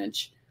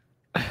 7-inch.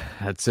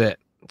 That's it.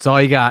 That's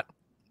all you got.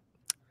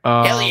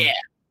 Hell yeah.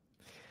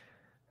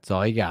 That's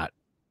all you got.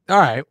 All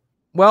right.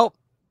 Well,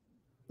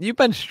 you've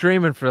been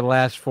streaming for the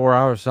last 4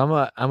 hours, so I'm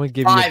gonna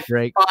give you a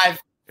break.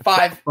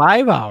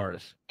 5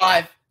 hours.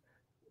 5.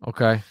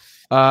 Okay.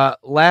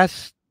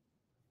 Last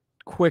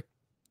quick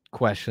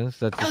questions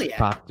that just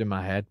popped in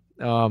my head.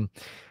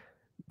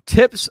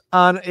 Tips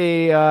on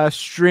a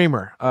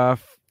streamer.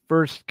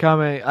 First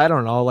coming, I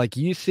don't know. Like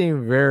you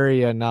seem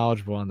very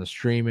knowledgeable on the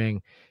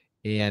streaming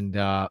and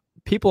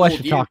people I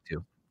should talk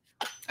to.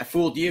 I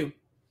fooled you.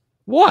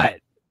 What?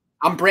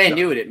 I'm brand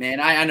new at it,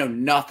 man. I know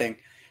nothing.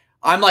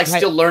 I'm like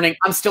still learning.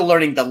 I'm still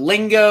learning the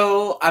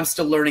lingo. I'm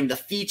still learning the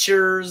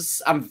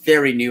features. I'm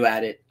very new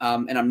at it,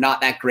 and I'm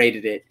not that great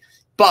at it.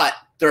 But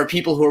there are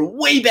people who are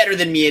way better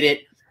than me at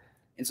it.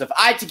 And so if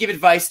I had to give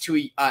advice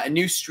to a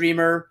new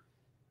streamer,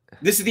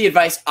 this is the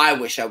advice I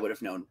wish I would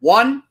have known.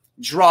 1,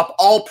 drop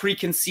all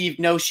preconceived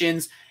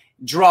notions.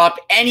 Drop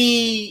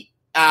any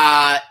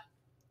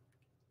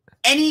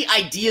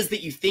ideas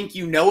that you think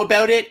you know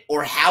about it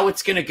or how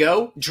it's going to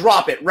go.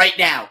 Drop it right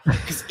now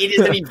because it is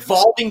an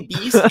evolving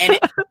beast and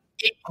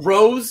it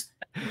grows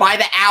by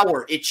the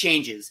hour. It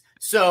changes.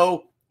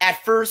 So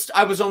at first,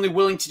 I was only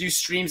willing to do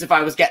streams if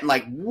I was getting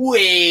like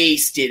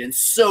wasted and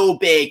so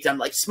baked. I'm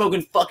like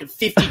smoking fucking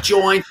 50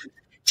 joints,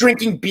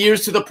 drinking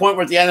beers to the point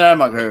where at the end of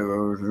the night, I'm like,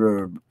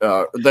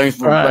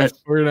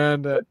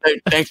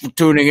 hey, thanks for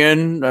tuning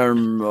in.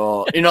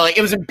 Like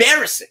it was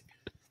embarrassing.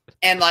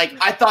 And like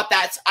I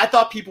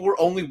thought people were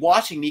only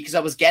watching me because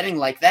I was getting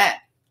like that.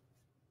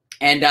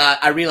 And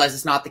I realized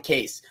it's not the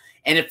case.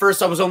 And at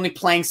first I was only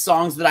playing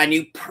songs that I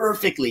knew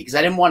perfectly because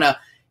I didn't want to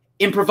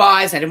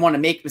improvise. I didn't want to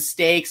make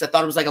mistakes. I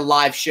thought it was like a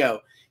live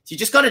show. So you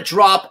just got to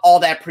drop all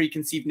that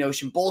preconceived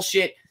notion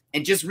bullshit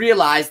and just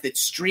realize that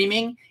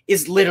streaming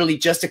is literally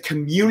just a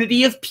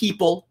community of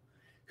people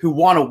who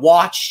want to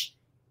watch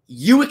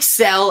you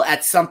excel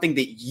at something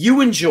that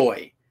you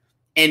enjoy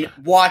and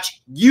watch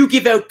you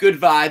give out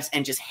good vibes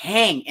and just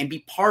hang and be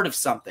part of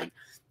something.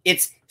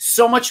 It's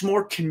so much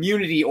more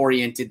community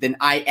oriented than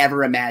I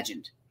ever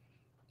imagined.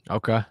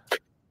 Okay.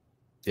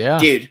 Yeah.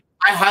 Dude,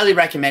 I highly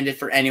recommend it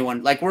for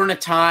anyone. Like we're in a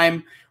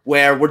time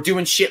where we're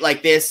doing shit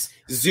like this,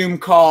 Zoom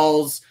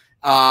calls,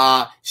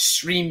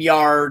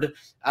 StreamYard,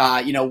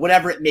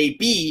 whatever it may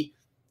be.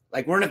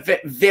 Like, we're in a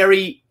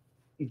very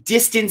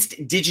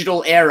distanced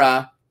digital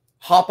era.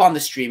 Hop on the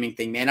streaming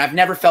thing, man. I've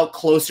never felt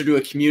closer to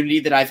a community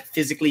that I've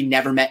physically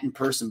never met in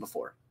person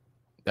before.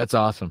 That's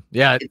awesome.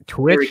 Yeah, It's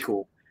Twitch. very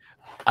cool.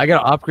 I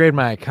gotta upgrade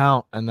my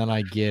account, and then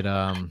I get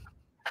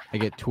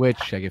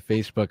Twitch, I get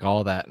Facebook,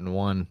 all that in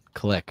one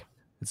click.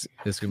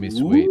 It's gonna be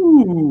sweet.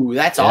 Ooh,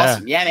 that's Yeah.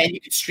 awesome. Yeah, man,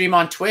 you can stream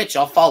on Twitch.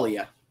 I'll follow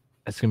you.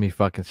 It's gonna be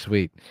fucking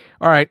sweet.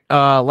 All right,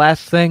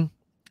 last thing.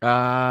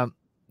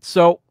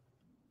 So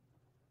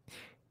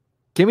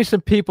give me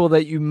some people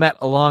that you met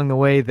along the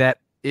way that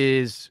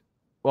is,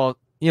 well,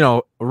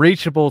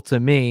 reachable to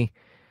me,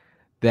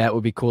 that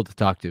would be cool to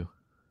talk to.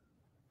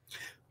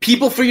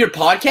 People for your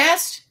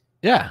podcast?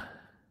 Yeah.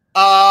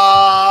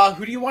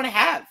 Who do you want to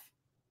have?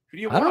 Who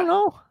do you want? I don't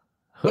know.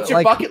 What's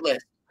your bucket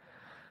list?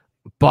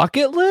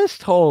 Bucket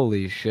list?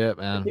 Holy shit,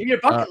 man. Give me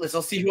your bucket list.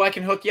 I'll see who I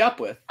can hook you up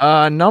with.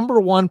 Number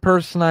one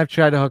person I've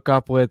tried to hook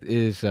up with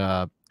is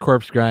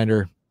Corpse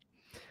Grinder.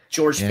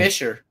 George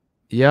Fisher.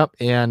 Yep,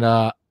 and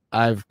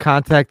I've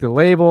contacted the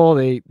label.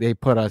 They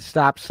put a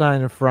stop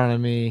sign in front of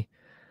me.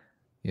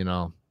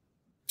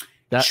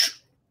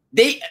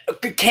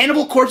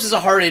 Cannibal Corpse is a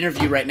hard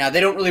interview right now. They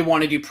don't really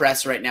want to do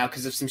press right now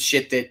because of some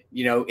shit that,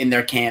 in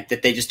their camp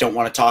that they just don't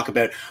want to talk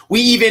about.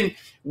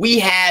 We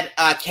had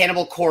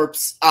Cannibal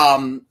Corpse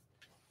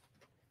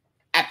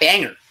at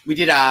Banger. We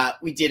did a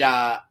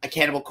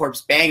Cannibal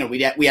Corpse banger.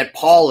 We had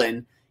Paul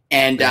in,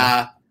 and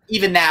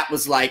even that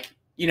was like,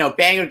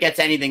 Banger gets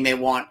anything they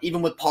want.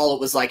 Even with Paul, it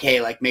was like,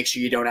 hey, like, make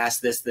sure you don't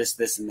ask this,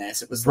 and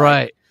this. It was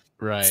like,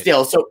 right.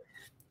 Still, so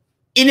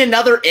in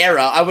another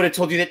era, I would have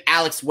told you that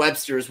Alex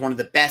Webster is one of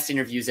the best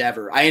interviews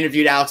ever. I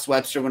interviewed Alex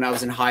Webster when I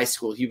was in high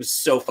school. He was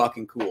so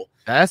fucking cool.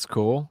 That's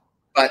cool.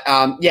 But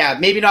yeah,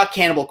 maybe not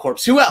Cannibal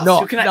Corpse. Who else?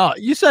 No,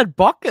 you said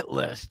bucket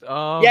list.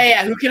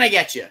 Yeah. Who can I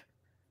get you?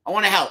 I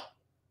want to help.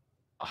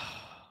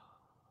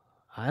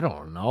 I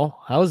don't know.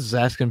 I was just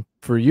asking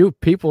for you,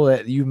 people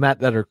that you met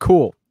that are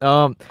cool.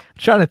 I'm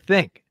trying to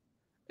think.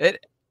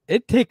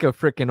 It'd take a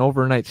freaking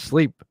overnight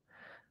sleep.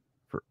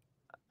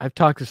 I've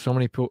talked to so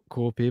many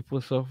cool people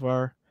so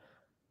far.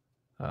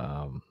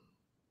 Have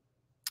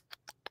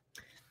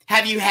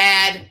you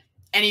had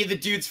any of the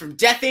dudes from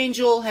Death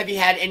Angel? Have you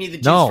had any of the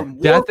dudes from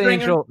Death Warbringer?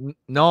 Angel?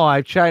 No,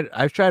 I've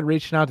tried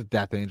reaching out to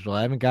Death Angel.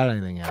 I haven't got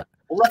anything yet.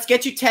 Well, let's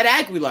get you Ted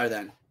Aguilar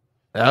then.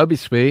 That would be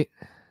sweet.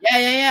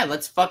 Yeah.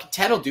 Let's fucking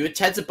Ted'll do it.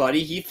 Ted's a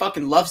buddy. He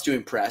fucking loves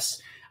doing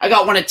press. I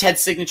got one of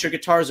Ted's signature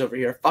guitars over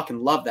here. I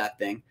fucking love that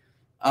thing.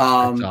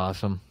 That's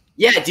awesome.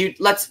 Yeah, dude.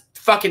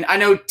 I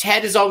know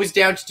Ted is always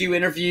down to do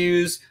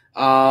interviews.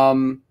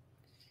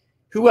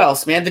 Who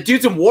else, man? The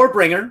dudes in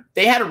Warbringer,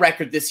 they had a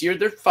record this year.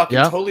 They're fucking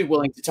totally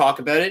willing to talk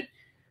about it.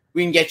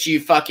 We can get you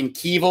fucking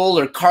Keevil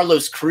or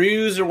Carlos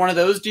Cruz or one of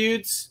those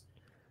dudes.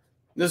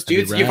 Those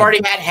dudes. You've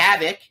already had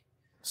Havoc,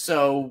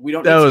 so we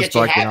don't need to get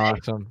you Havoc. That was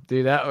fucking awesome.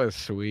 Dude, that was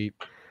sweet.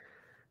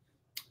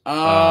 Who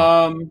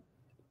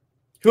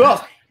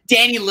else?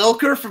 Danny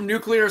Lilker from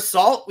Nuclear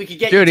Assault. We could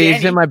get you Danny. Dude,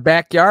 he's in my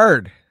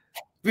backyard.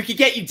 We could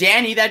get you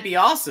Danny. That'd be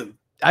awesome.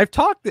 I've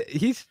talked.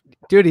 He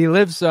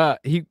lives.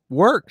 He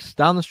works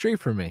down the street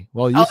from me.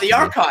 Well, the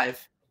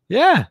Archive.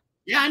 Yeah.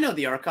 Yeah, I know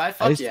the Archive.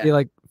 I used to be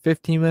like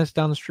 15 minutes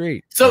down the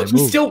street. So he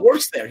still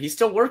works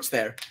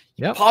there.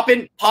 Yep. Pop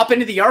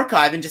into the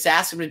Archive and just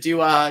ask him to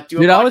do a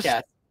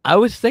podcast. I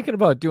was thinking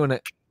about doing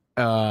it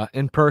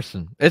in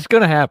person. It's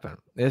gonna happen.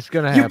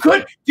 You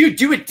could, dude,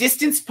 do a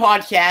distance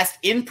podcast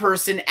in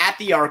person at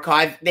the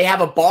Archive. They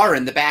have a bar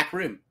in the back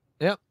room.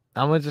 Yep.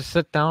 I'm gonna just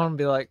sit down and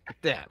be like,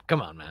 "Dad,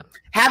 come on, man.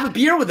 Have a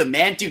beer with him,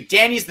 man." Dude,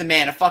 Danny's the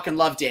man. I fucking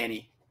love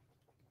Danny.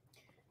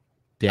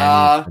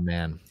 Danny's the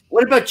man.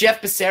 What about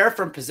Jeff Becerra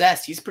from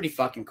Possessed? He's pretty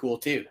fucking cool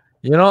too.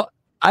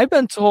 I've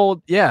been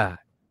told,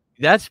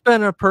 that's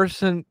been a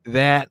person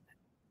that,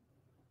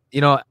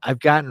 I've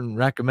gotten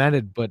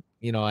recommended, but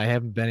I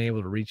haven't been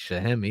able to reach to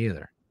him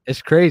either.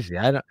 It's crazy.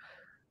 I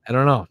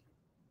don't know.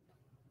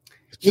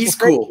 He's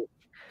cool.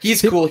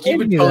 He's cool. He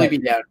would totally be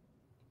down.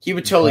 He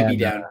would totally be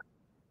down.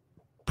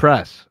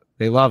 Press.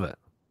 They love it.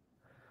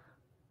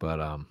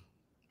 But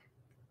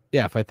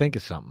if I think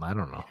of something, I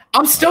don't know.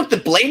 I'm stoked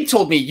that Blaine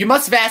told me. You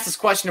must have asked this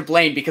question to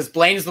Blaine because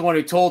Blaine is the one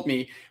who told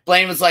me.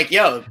 Blaine was like,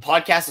 "Yo, the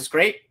podcast is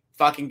great.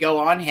 Fucking go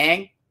on,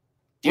 hang."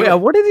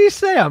 What did he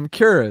say? I'm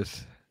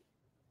curious.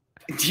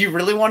 Do you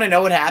really want to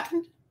know what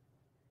happened?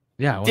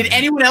 Yeah. Did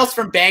anyone else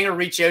from Banger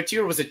reach out to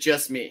you, or was it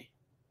just me?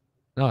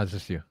 No, it's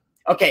just you.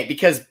 Okay,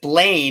 because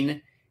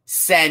Blaine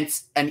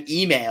sent an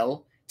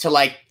email to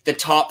like the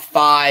top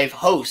 5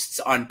 hosts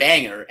on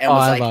Banger, and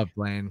was like, I love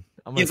Blaine.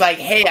 He's like,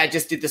 "Hey, I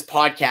just did this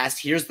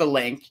podcast. Here's the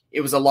link.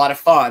 It was a lot of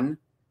fun.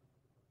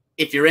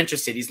 If you're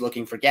interested, he's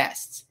looking for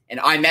guests." And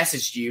I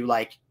messaged you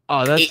like,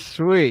 "Oh, that's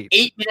sweet."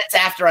 8 minutes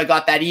after I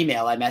got that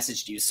email, I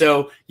messaged you.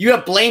 So you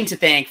have Blaine to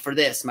thank for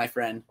this, my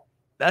friend.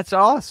 That's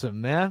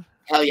awesome, man.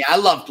 Hell yeah, I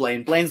love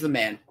Blaine. Blaine's the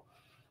man.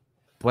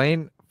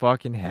 Blaine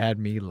fucking had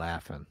me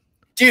laughing.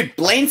 Dude,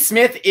 Blaine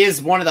Smith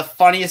is one of the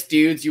funniest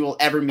dudes you will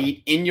ever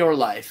meet in your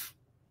life.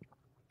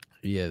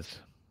 He is.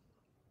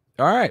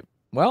 All right.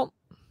 Well,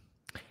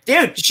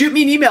 Dude, shoot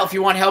me an email if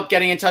you want help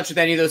getting in touch with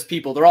any of those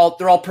people. They're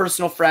all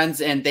personal friends,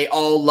 and they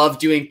all love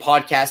doing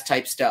podcast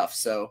type stuff.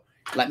 So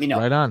let me know.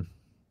 Right on.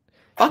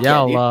 Fuck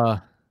Yeah,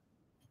 dude.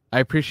 I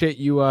appreciate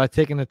you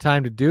taking the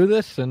time to do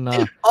this. And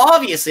Dude,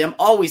 obviously, I'm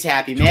always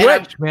happy, man.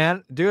 Twitch,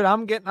 man. Dude,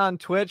 I'm getting on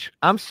Twitch.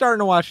 I'm starting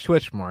to watch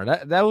Twitch more.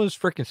 That was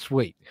freaking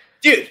sweet.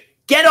 Dude,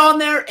 get on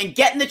there and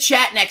get in the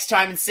chat next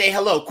time and say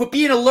hello. Quit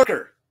being a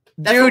lurker.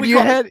 That's what Dude, we you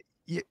call had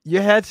it.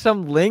 you had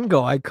some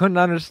lingo. I couldn't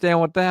understand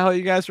what the hell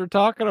you guys were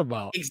talking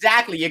about.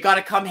 Exactly. You got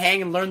to come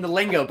hang and learn the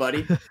lingo,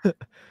 buddy.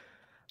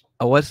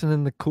 I wasn't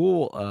in the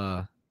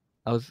cool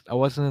I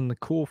wasn't in the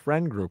cool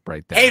friend group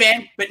right there. Hey,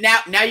 man, but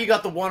now you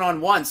got the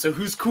one-on-one, so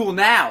who's cool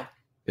now?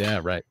 Yeah,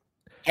 right.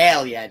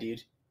 Hell yeah,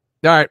 dude.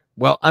 All right.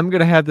 Well, I'm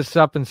gonna have this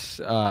up on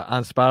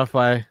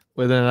Spotify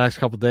within the next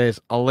couple of days.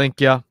 I'll link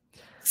you.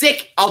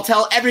 Sick. I'll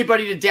tell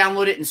everybody to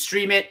download it and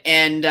stream it,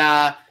 and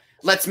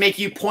let's make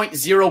you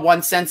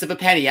 0.01 cents of a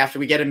penny after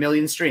we get 1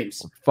 million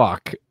streams.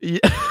 Fuck. Yeah.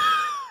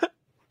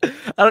 I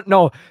don't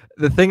know.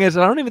 The thing is,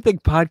 I don't even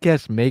think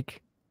podcasts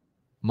make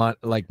money.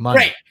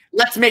 Great.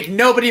 Let's make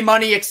nobody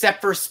money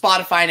except for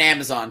Spotify and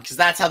Amazon, because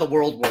that's how the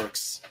world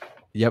works.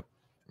 Yep.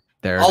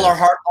 There. All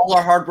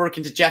our hard work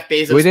into Jeff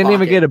Bezos. We didn't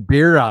even pocket. get a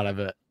beer out of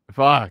it.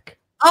 Fuck.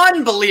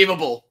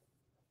 Unbelievable.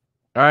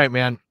 All right,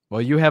 man.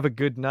 Well, you have a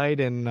good night,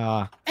 and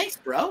Thanks,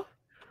 bro.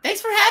 Thanks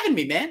for having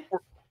me, man.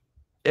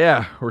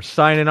 yeah, we're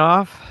signing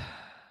off,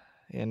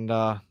 and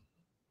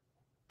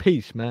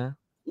peace, man.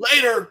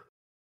 Later.